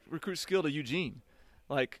you recruit skill to Eugene?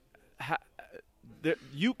 Like,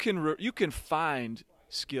 you can find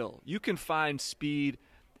skill, you can find speed,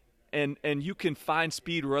 and you can find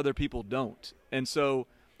speed where other people don't. And so,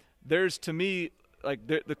 there's to me like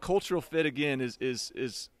the cultural fit again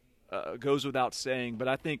is goes without saying. But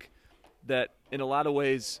I think that in a lot of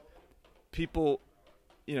ways, people,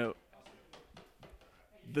 the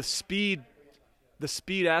speed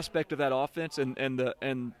aspect of that offense and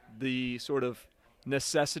the sort of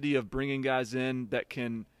necessity of bringing guys in that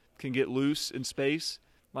can get loose in space,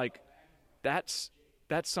 like that's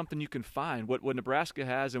something you can find. What Nebraska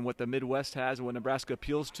has and what the Midwest has and what Nebraska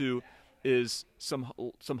appeals to is some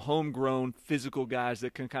homegrown physical guys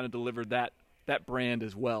that can kind of deliver that brand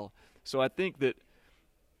as well. So I think that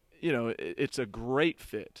it's a great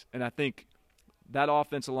fit, and I think that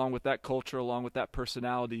offense along with that culture, along with that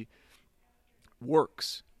personality,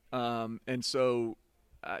 works. And so,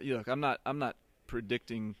 I'm not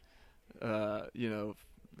predicting, the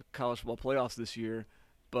college football playoffs this year,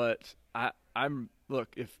 but I'm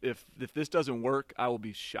if this doesn't work, I will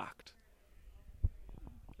be shocked.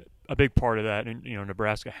 A big part of that, and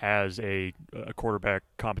Nebraska has a quarterback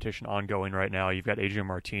competition ongoing right now. You've got Adrian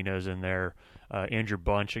Martinez in there, Andrew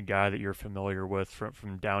Bunch, a guy that you're familiar with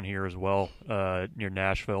from down here as well, near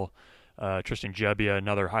Nashville. Tristan Gebbia,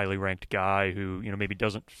 another highly ranked guy who maybe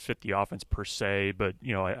doesn't fit the offense per se, but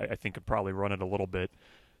I think could probably run it a little bit.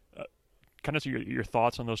 Kind of your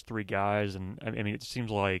thoughts on those three guys, and I mean it seems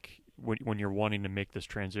like when you're wanting to make this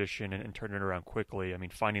transition and turn it around quickly, I mean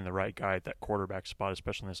finding the right guy at that quarterback spot,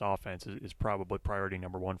 especially in this offense, is probably priority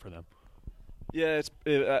number one for them. Yeah,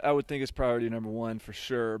 I would think it's priority number one for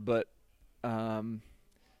sure, but I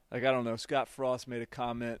don't know. Scott Frost made a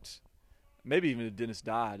comment. Maybe even Dennis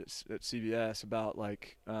Dodd at CBS about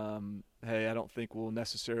hey, I don't think we'll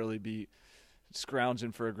necessarily be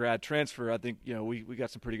scrounging for a grad transfer. I think we got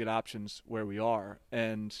some pretty good options where we are,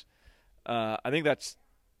 and I think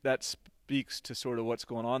that speaks to sort of what's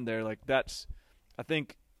going on there. Like I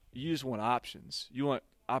think you just want options. You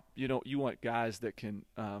want guys that can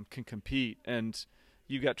compete, and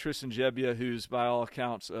you got Tristan Gebbia, who's by all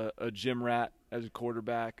accounts a gym rat as a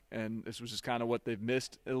quarterback, and this was just kind of what they've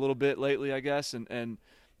missed a little bit lately, I guess. And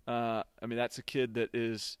I mean that's a kid that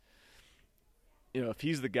is, if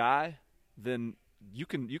he's the guy, then you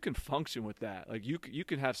can function with that. Like you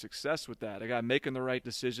can have success with that. A guy making the right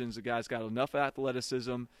decisions. A guy's got enough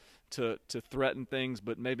athleticism to threaten things,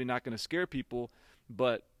 but maybe not going to scare people.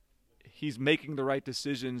 But he's making the right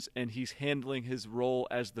decisions and he's handling his role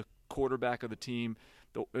as the quarterback of the team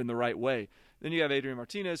in the right way. Then you have Adrian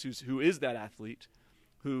Martinez, who is that athlete,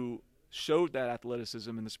 who showed that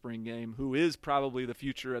athleticism in the spring game, who is probably the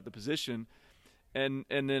future at the position, and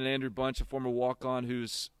then Andrew Bunch, a former walk-on,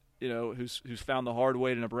 who's found the hard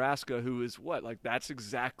way to Nebraska, who is that's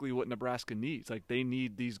exactly what Nebraska needs. Like they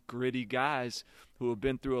need these gritty guys who have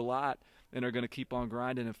been through a lot and are going to keep on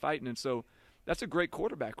grinding and fighting. And so that's a great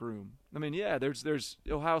quarterback room. I mean, yeah, there's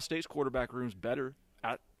Ohio State's quarterback room's better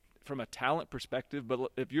from a talent perspective.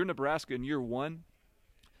 But if you're Nebraska in year one,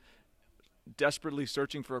 desperately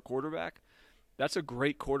searching for a quarterback, that's a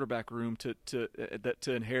great quarterback room to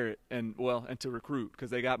inherit and to recruit, because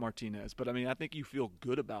they got Martinez. But I mean, I think you feel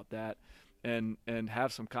good about that and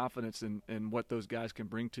have some confidence in what those guys can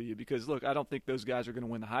bring to you. Because look, I don't think those guys are going to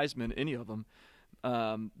win the Heisman, any of them,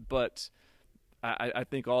 but I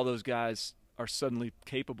think all those guys are suddenly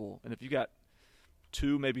capable. And if you got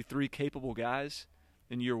 2, maybe 3 capable guys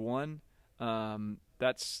in year one, I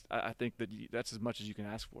think that's as much as you can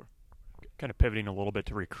ask for. Kind of pivoting a little bit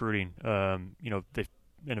to recruiting, they've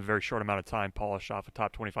in a very short amount of time polished off a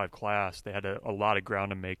top 25 class. They had a lot of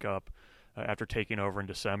ground to make up after taking over in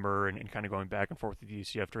December and kind of going back and forth with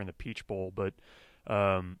UCF during the Peach Bowl. But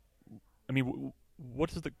what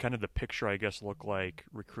does the kind of the picture, I guess, look like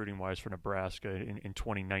recruiting wise for Nebraska in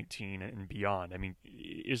 2019 and beyond? I mean,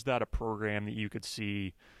 is that a program that you could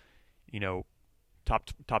see, top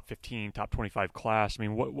 15, top 25 class? I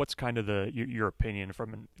mean, what's kind of your opinion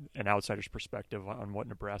from an outsider's perspective on what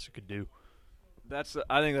Nebraska could do? I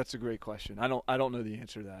think that's a great question. I don't know the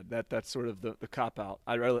answer to that. That's sort of the cop out.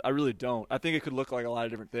 I really don't. I think it could look like a lot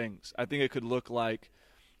of different things. I think it could look like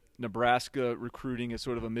Nebraska recruiting at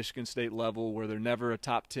sort of a Michigan State level, where they're never a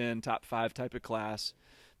top 10, top 5 type of class,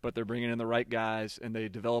 but they're bringing in the right guys and they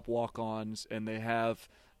develop walk-ons and they have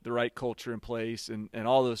the right culture in place and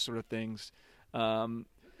all those sort of things. Because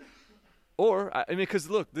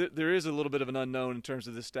look, there is a little bit of an unknown in terms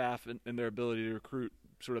of the staff and their ability to recruit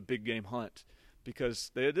sort of big game hunt,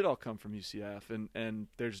 because they did all come from UCF, and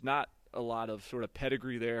there's not a lot of sort of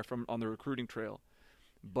pedigree there on the recruiting trail.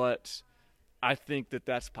 But I think that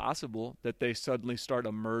that's possible, that they suddenly start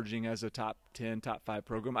emerging as a top 10, top 5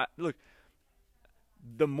 program. Look,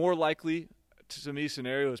 the more likely to me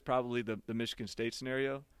scenario is probably the Michigan State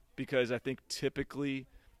scenario, because I think typically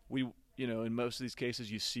in most of these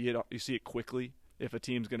cases you see it quickly if a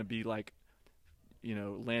team's going to be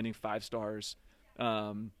landing 5 stars.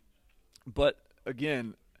 But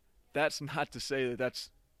again, that's not to say that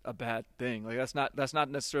that's a bad thing. Like that's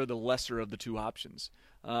not necessarily the lesser of the 2 options.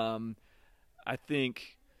 I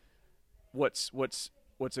think what's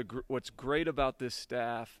great about this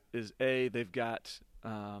staff is they've got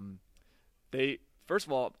first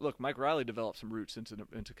of all, look, Mike Riley developed some roots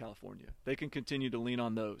into California. They can continue to lean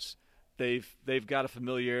on those. They've got a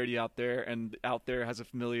familiarity out there, and out there has a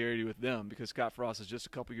familiarity with them, because Scott Frost is just a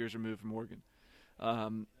couple years removed from Oregon.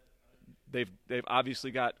 They've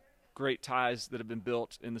obviously got great ties that have been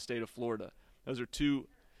built in the state of Florida. Those are 2,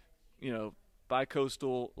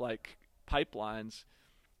 bi-coastal pipelines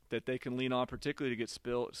that they can lean on, particularly to get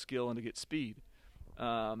skill and to get speed.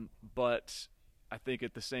 But I think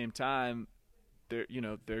at the same time, they're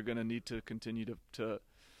going to need to continue to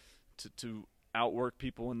outwork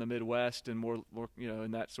people in the Midwest and more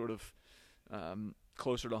in that sort of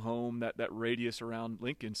closer to home, that radius around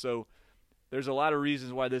Lincoln. So there's a lot of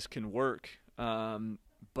reasons why this can work,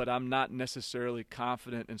 but I'm not necessarily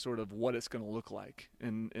confident in sort of what it's going to look like,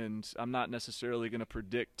 and I'm not necessarily going to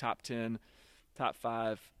predict top 10, top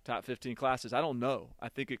 5, top 15 classes. I don't know. I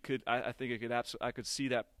think it could. I think it could. I could see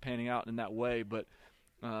that panning out in that way, but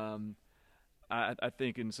I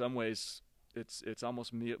think in some ways it's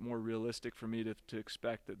almost more realistic for me to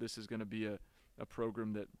expect that this is going to be a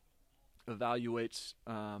program that evaluates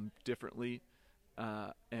differently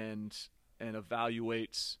and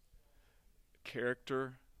evaluates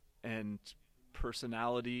character and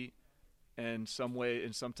personality, and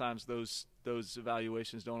sometimes those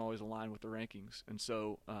evaluations don't always align with the rankings. And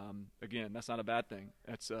so again, that's not a bad thing.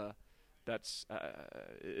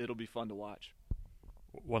 It'll be fun to watch.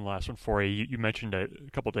 One last one for you. You mentioned a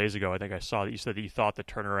couple of days ago, I think I saw that you said that you thought the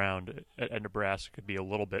turnaround at Nebraska could be a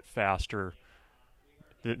little bit faster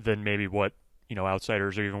than maybe what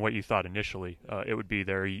outsiders or even what you thought initially it would be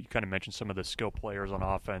there. You kind of mentioned some of the skill players on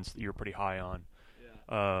offense that you're pretty high on.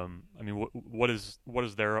 Yeah. What is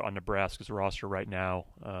there on Nebraska's roster right now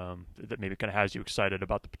that maybe kind of has you excited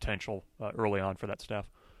about the potential early on for that staff?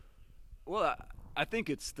 Well, I think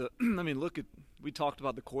it's we talked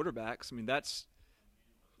about the quarterbacks. I mean, that's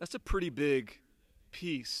a pretty big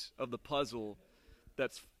piece of the puzzle.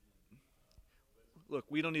 Look,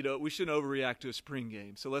 we shouldn't overreact to a spring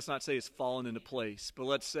game. So let's not say it's fallen into place, but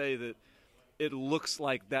let's say that it looks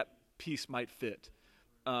like that piece might fit.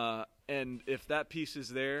 And if that piece is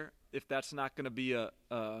there, if that's not going to be a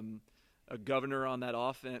governor on that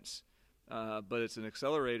offense, but it's an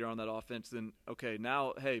accelerator on that offense, then okay,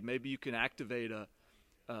 now maybe you can activate a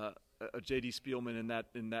J.D. Spielman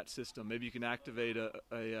in that system. Maybe you can activate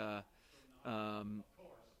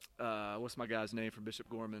what's my guy's name from Bishop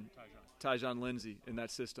Gorman? Tyjon Lindsey in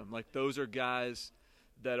that system. Like, those are guys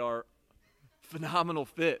that are phenomenal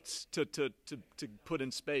fits to put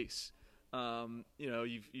in space.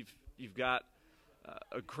 You've got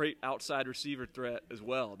a great outside receiver threat as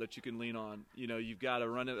well that you can lean on. You've got a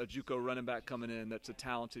JUCO running back coming in that's a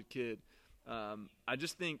talented kid. I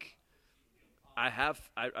just think I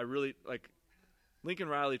really like Lincoln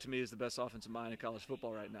Riley. To me, is the best offensive mind in college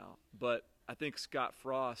football right now. But I think Scott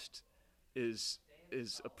Frost is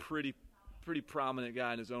a pretty prominent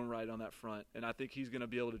guy in his own right on that front, and I think he's going to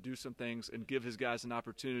be able to do some things and give his guys an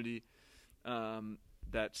opportunity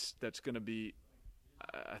that's going to be,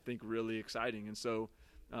 I think, really exciting. And so,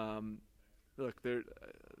 look,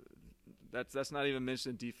 that's not even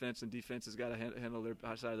mentioning defense, and defense has got to handle their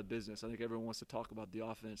side of the business. I think everyone wants to talk about the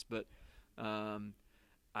offense, but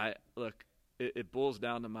it boils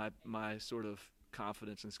down to my sort of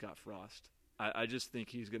confidence in Scott Frost. I just think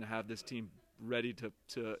he's going to have this team ready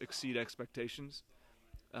to exceed expectations,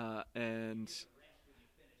 and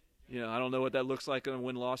I don't know what that looks like on a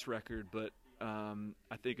win-loss record, but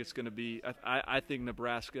I think it's going to be. I think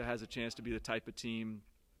Nebraska has a chance to be the type of team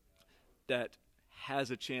that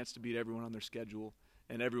has a chance to beat everyone on their schedule,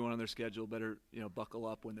 and everyone on their schedule better buckle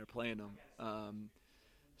up when they're playing them.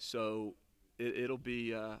 So it'll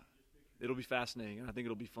be fascinating, and I think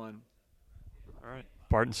it'll be fun. All right,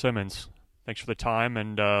 Barton Simmons, thanks for the time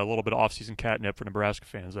and a little bit of off-season catnip for Nebraska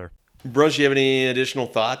fans there. Bruce, you have any additional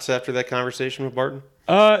thoughts after that conversation with Barton?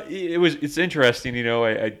 It's interesting,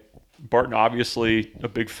 Barton obviously a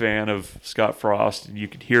big fan of Scott Frost, and you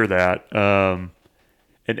could hear that.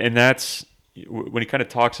 And that's when he kind of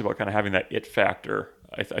talks about kind of having that it factor.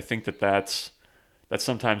 I think that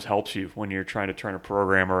sometimes helps you when you're trying to turn a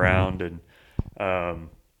program around, and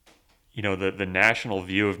the national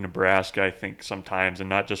view of Nebraska, I think sometimes, and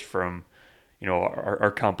not just from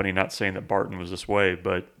our company, not saying that Barton was this way,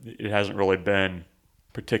 but it hasn't really been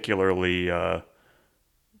particularly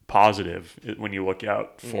positive when you look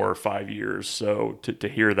out 4 or 5 years. So to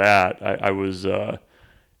hear that, I was I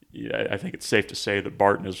think it's safe to say that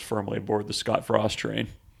Barton is firmly aboard the Scott Frost train.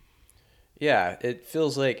 Yeah, it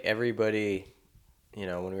feels like everybody,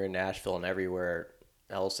 when we were in Nashville and everywhere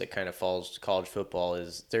else that kind of follows college football,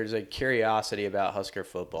 there's a curiosity about Husker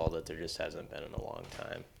football that there just hasn't been in a long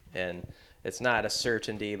time. And it's not a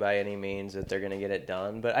certainty by any means that they're going to get it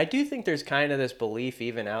done. But I do think there's kind of this belief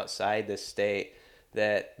even outside the state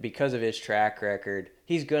that because of his track record,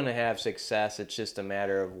 he's going to have success. It's just a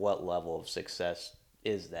matter of what level of success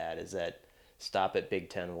is that. Is that stop at Big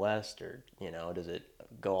Ten West, or, does it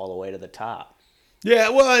go all the way to the top? Yeah,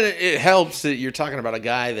 well, it helps that you're talking about a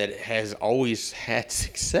guy that has always had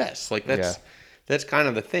success. Like that's kind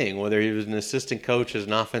of the thing. Whether he was an assistant coach as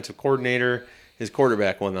an offensive coordinator, his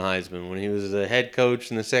quarterback won the Heisman. When he was a head coach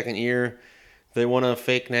in the second year, they won a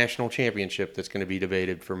fake national championship that's going to be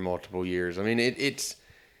debated for multiple years. I mean, it's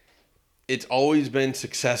always been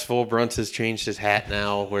successful. Bruns has changed his hat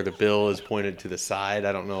now where the bill is pointed to the side.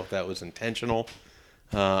 I don't know if that was intentional.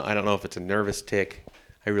 I don't know if it's a nervous tick.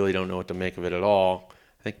 I really don't know what to make of it at all.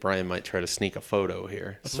 I think Brian might try to sneak a photo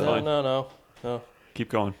here. No. Keep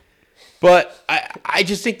going. But I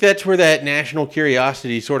just think that's where that national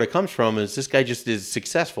curiosity sort of comes from, is this guy just is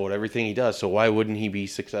successful at everything he does, so why wouldn't he be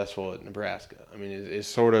successful at Nebraska? I mean, it's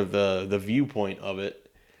sort of the viewpoint of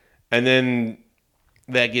it. And then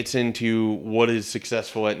that gets into what is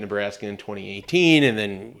successful at Nebraska in 2018, and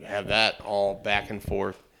then have that all back and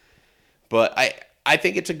forth. But I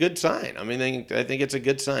think it's a good sign. I mean, I think it's a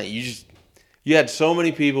good sign. You had so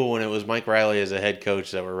many people when it was Mike Riley as a head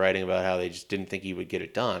coach that were writing about how they just didn't think he would get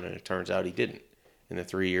it done, and it turns out he didn't in the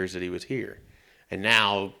 3 years that he was here. And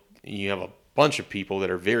now you have a bunch of people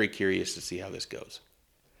that are very curious to see how this goes.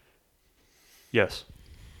 Yes.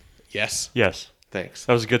 Yes? Yes. Thanks.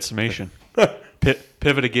 That was a good summation.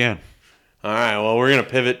 Pivot again. All right, well, we're going to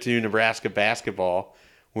pivot to Nebraska basketball,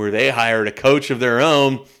 where they hired a coach of their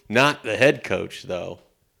own, not the head coach, though.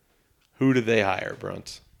 Who did they hire,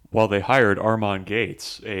 Bruns? Well, they hired Armand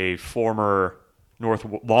Gates, a former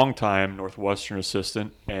longtime Northwestern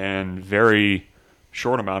assistant and very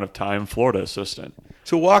short amount of time Florida assistant.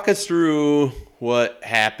 So walk us through what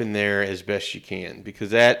happened there as best you can, because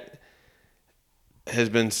that has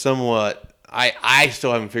been somewhat – I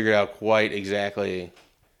still haven't figured out quite exactly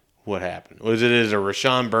what happened. Was it as a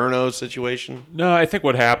Rashawn Burno situation? No, I think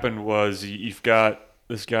what happened was you've got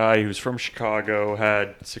this guy who's from Chicago,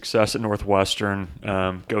 had success at Northwestern,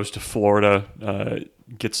 goes to Florida,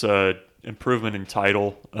 gets a improvement in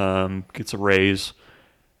title, gets a raise,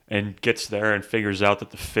 and gets there and figures out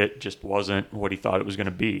that the fit just wasn't what he thought it was going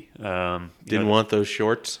to be. Didn't want those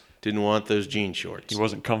shorts? Didn't want those jean shorts? He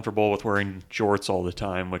wasn't comfortable with wearing shorts all the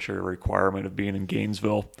time, which are a requirement of being in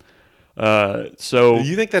Gainesville. So Do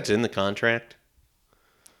you think that's in the contract?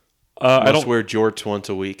 I Must don't. wear jorts once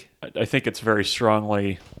a week. I think it's very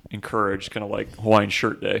strongly encouraged, kind of like Hawaiian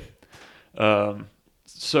Shirt Day.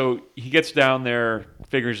 So he gets down there,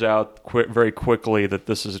 figures out very quickly that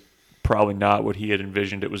this is probably not what he had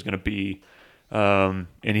envisioned it was going to be. And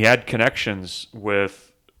he had connections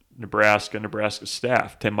with Nebraska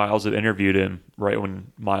staff. Tim Miles had interviewed him right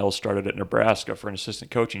when Miles started at Nebraska for an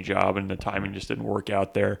assistant coaching job, and the timing just didn't work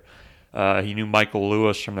out there. He knew Michael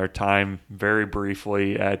Lewis from their time very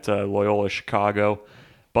briefly at Loyola Chicago.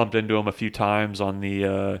 Bumped into him a few times on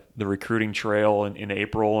the recruiting trail in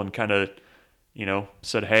April, and kind of,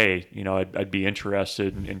 said, "Hey, I'd be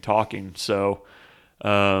interested in talking." So,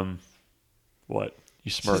 what you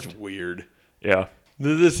It's smirked? just weird. Yeah,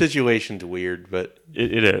 The situation's weird, but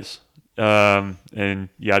it is. And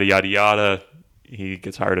yada yada yada. He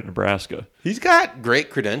gets hired at Nebraska. he's got great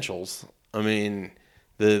credentials. I mean,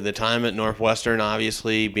 the time at Northwestern,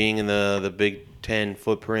 obviously, being in the Big Ten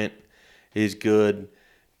footprint is good.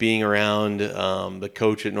 Being around the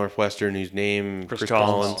coach at Northwestern, whose name Chris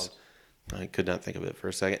Collins. I could not think of it for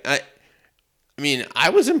a second. I mean, I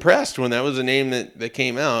was impressed when that was a name that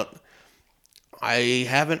came out. I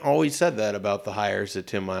haven't always said that about the hires that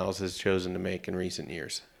Tim Miles has chosen to make in recent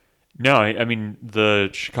years. No, I mean, the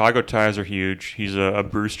Chicago ties are huge. He's a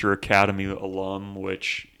Brewster Academy alum,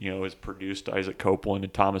 which, has produced Isaac Copeland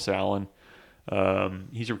and Thomas Allen.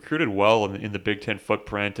 He's recruited well in the Big Ten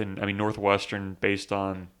footprint. And, I mean, Northwestern, based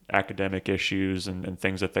on academic issues and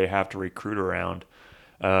things that they have to recruit around,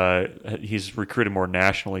 he's recruited more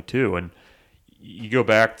nationally, too. And you go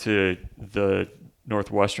back to the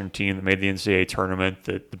Northwestern team that made the NCAA tournament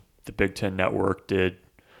that the Big Ten Network did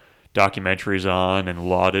documentaries on and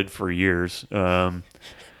lauded for years. Armon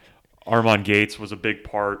Gates was a big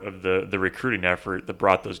part of the recruiting effort that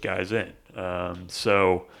brought those guys in.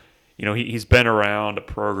 So, he's been around a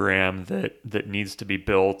program that needs to be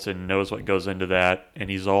built and knows what goes into that. And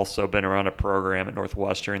he's also been around a program at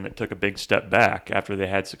Northwestern that took a big step back after they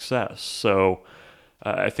had success. So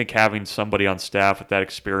I think having somebody on staff with that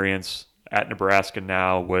experience at Nebraska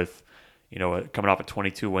now with, coming off a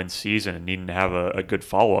 22-win season and needing to have a good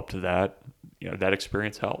follow-up to that, that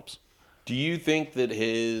experience helps. Do you think that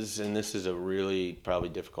and this is a really probably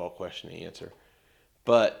difficult question to answer,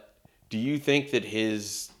 but do you think that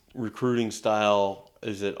his recruiting style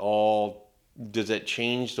does it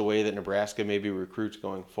change the way that Nebraska maybe recruits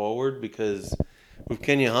going forward? Because with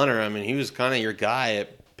Kenya Hunter, I mean, he was kind of your guy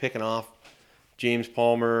at picking off James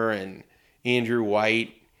Palmer and Andrew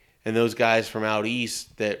White and those guys from out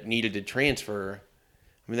east that needed to transfer.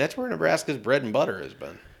 I mean, that's where Nebraska's bread and butter has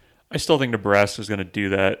been. I still think Nebraska's going to do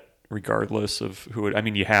that regardless of who it. I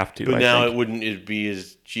mean, you have to. But now think. it wouldn't be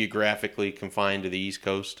as geographically confined to the East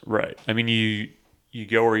Coast. Right. I mean, you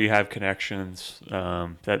go where you have connections.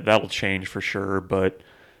 That'll change for sure. But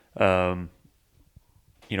I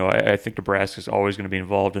think Nebraska's always going to be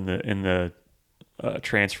involved in the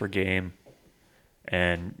transfer game.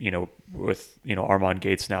 And, with, Armon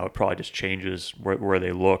Gates now, it probably just changes where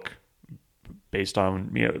they look based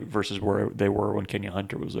on, versus where they were when Kenya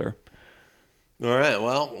Hunter was there. All right.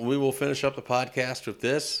 Well, we will finish up the podcast with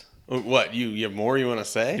this. What? You have more you want to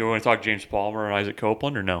say? Do you want to talk James Palmer and Isaac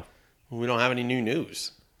Copeland or no? We don't have any new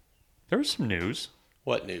news. There was some news.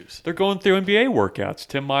 What news? They're going through NBA workouts.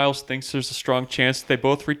 Tim Miles thinks there's a strong chance that they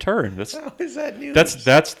both return. How is that news?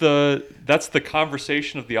 That's the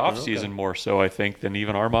conversation of the offseason more so, I think, than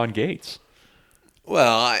even Armon Gates.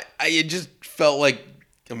 Well, I it just felt like,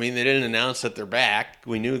 I mean, they didn't announce that they're back.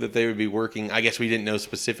 We knew that they would be working. I guess we didn't know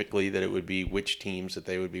specifically that it would be which teams that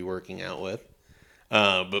they would be working out with.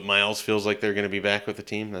 But Miles feels like they're going to be back with the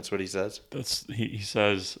team. That's what he says. He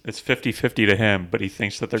says it's 50-50 to him, but he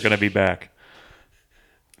thinks that they're going to be back.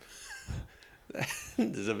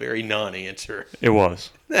 This is a very non-answer. It was.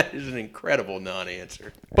 That is an incredible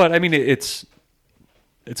non-answer. But I mean, it's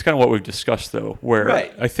kind of what we've discussed though, where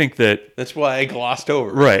Right. I think that That's why I glossed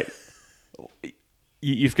over. right.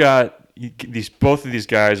 You've got both of these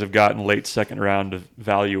guys have gotten late second round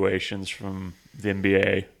evaluations from the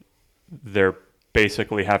NBA. They're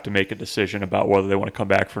basically have to make a decision about whether they want to come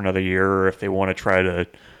back for another year or if they want to try to,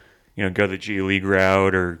 go the G League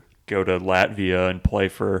route or go to Latvia and play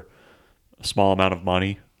for a small amount of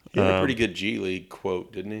money. He had a pretty good G League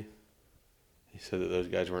quote, didn't he? He said that those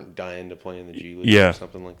guys weren't dying to play in the G League Yeah. or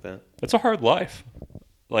something like that. It's a hard life,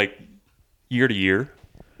 like year to year.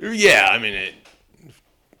 Yeah, I mean,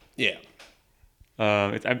 the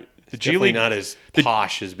G G League League, not as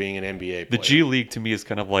posh as being an NBA player. the G League to me is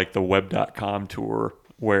kind of like the Web.com tour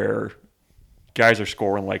where guys are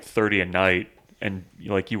scoring like 30 a night, and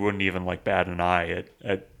like you wouldn't even like bat an eye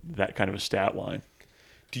at that kind of a stat line.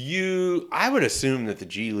 I would assume that the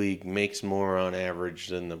G League makes more on average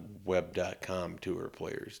than the Web.com tour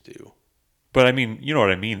players do. But I mean, you know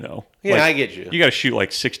what I mean, though. Yeah, Like, I get you. You got to shoot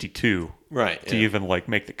like 62 Right. to even like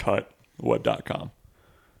make the cut. Web.com.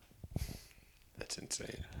 That's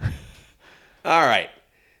insane. All right.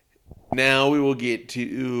 Now we will get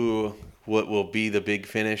to what will be the big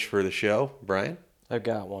finish for the show. Brian? I've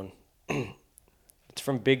got one. It's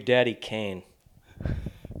from Big Daddy Kane.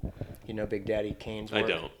 You know Big Daddy Kane's work? I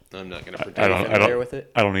don't. I'm not going to I pretend. don't. familiar with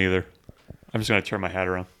it? I don't either. I'm just going to turn my hat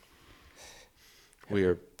around. We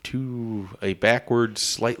are a backwards,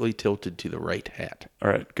 slightly tilted to the right hat. All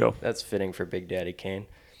right, go. That's fitting for Big Daddy Kane.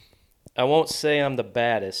 I won't say I'm the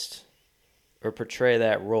baddest or portray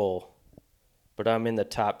that role, but I'm in the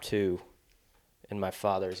top 2, and my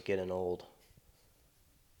father's getting old.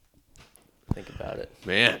 Think about it.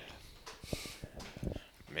 Man.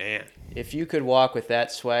 If you could walk with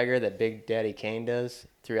that swagger that Big Daddy Kane does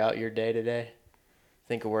throughout your day today,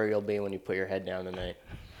 think of where you'll be when you put your head down tonight.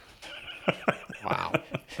 Wow.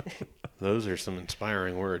 Those are some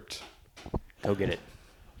inspiring words. Go get it.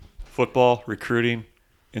 Football, recruiting,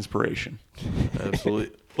 inspiration.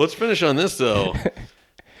 Absolutely. Let's finish on this, though.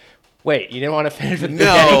 Wait, you didn't want to finish with Big No,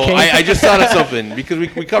 Daddy Kane? I just thought of something because we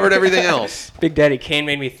covered everything else. Big Daddy Kane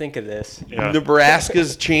made me think of this. Yeah.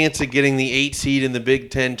 Nebraska's chance of getting the 8 seed in the Big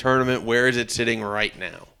Ten tournament, where is it sitting right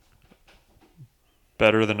now?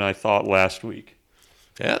 Better than I thought last week.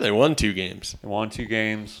 Yeah, they won 2 games. They won 2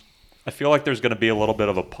 games. I feel like there's going to be a little bit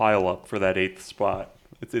of a pile up for that 8th spot.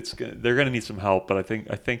 They're going to need some help, but I think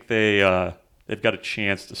they've got a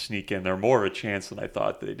chance to sneak in. They're more of a chance than I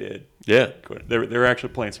thought they did. Yeah. They're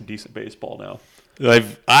actually playing some decent baseball now.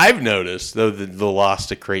 I've noticed, though, the loss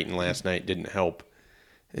to Creighton last night didn't help,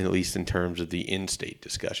 at least in terms of the in-state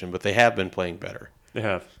discussion, but they have been playing better. They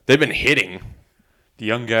have. They've been hitting. The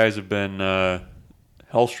young guys have been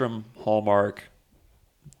Hellstrom, Hallmark,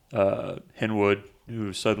 Henwood,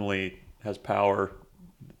 who suddenly has power,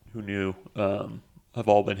 who knew, have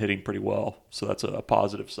all been hitting pretty well. So that's a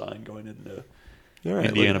positive sign going into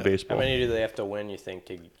Indiana How baseball. many do they have to win, you think,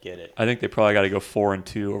 to get it? I think they probably got to go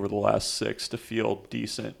 4-2 over the last 6 to feel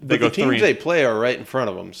decent. They But go the teams 3. they play are right in front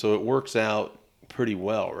of them, so it works out pretty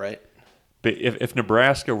well, right? But if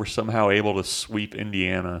Nebraska were somehow able to sweep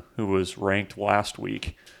Indiana, who was ranked last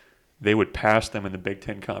week, they would pass them in the Big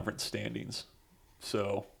Ten Conference standings.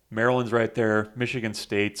 So Maryland's right there. Michigan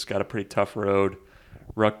State's got a pretty tough road.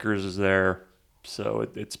 Rutgers is there. So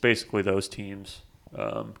it's basically those teams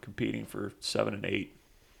competing for 7 and 8.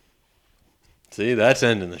 See, that's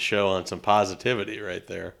ending the show on some positivity right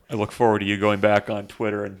there. I look forward to you going back on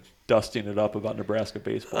Twitter and dusting it up about Nebraska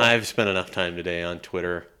baseball. I've spent enough time today on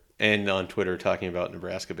Twitter talking about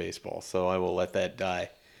Nebraska baseball, so I will let that die.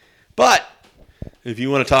 But if you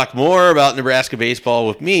want to talk more about Nebraska baseball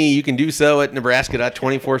with me, you can do so at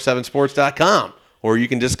nebraska.247sports.com, or you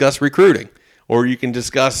can discuss recruiting, or you can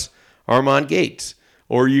discuss Armand Gates,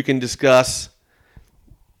 or you can discuss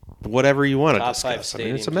whatever you want to Top 5 discuss. I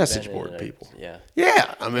mean, it's a stadiums message you've been board, in, people. Yeah.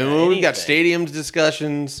 Yeah, I mean, we've got anything. stadiums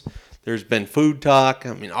discussions. There's been food talk.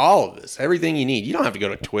 I mean, all of this, everything you need. You don't have to go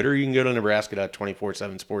to Twitter. You can go to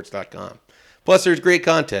nebraska.247sports.com. Plus, there's great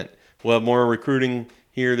content. We'll have more recruiting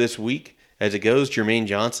here this week. As it goes, Jermaine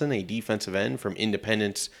Johnson, a defensive end from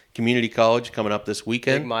Independence Community College, coming up this Big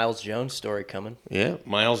weekend. Miles Jones story coming. Yeah,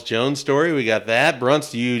 Miles Jones story. We got that. Brunts,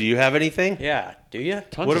 do you have anything? Yeah, do you?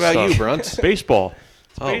 Tons What of about you, stuff. Brunts? Baseball.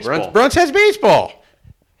 It's Oh, baseball. Brunts has baseball.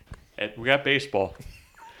 We got baseball.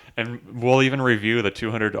 And we'll even review the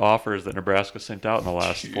 200 offers that Nebraska sent out in the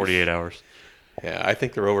last 48 hours. Yeah, I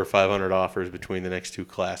think there are over 500 offers between the next 2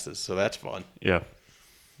 classes, so that's fun. Yeah.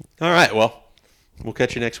 All right, well, we'll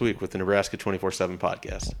catch you next week with the Nebraska 24/7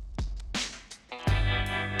 podcast.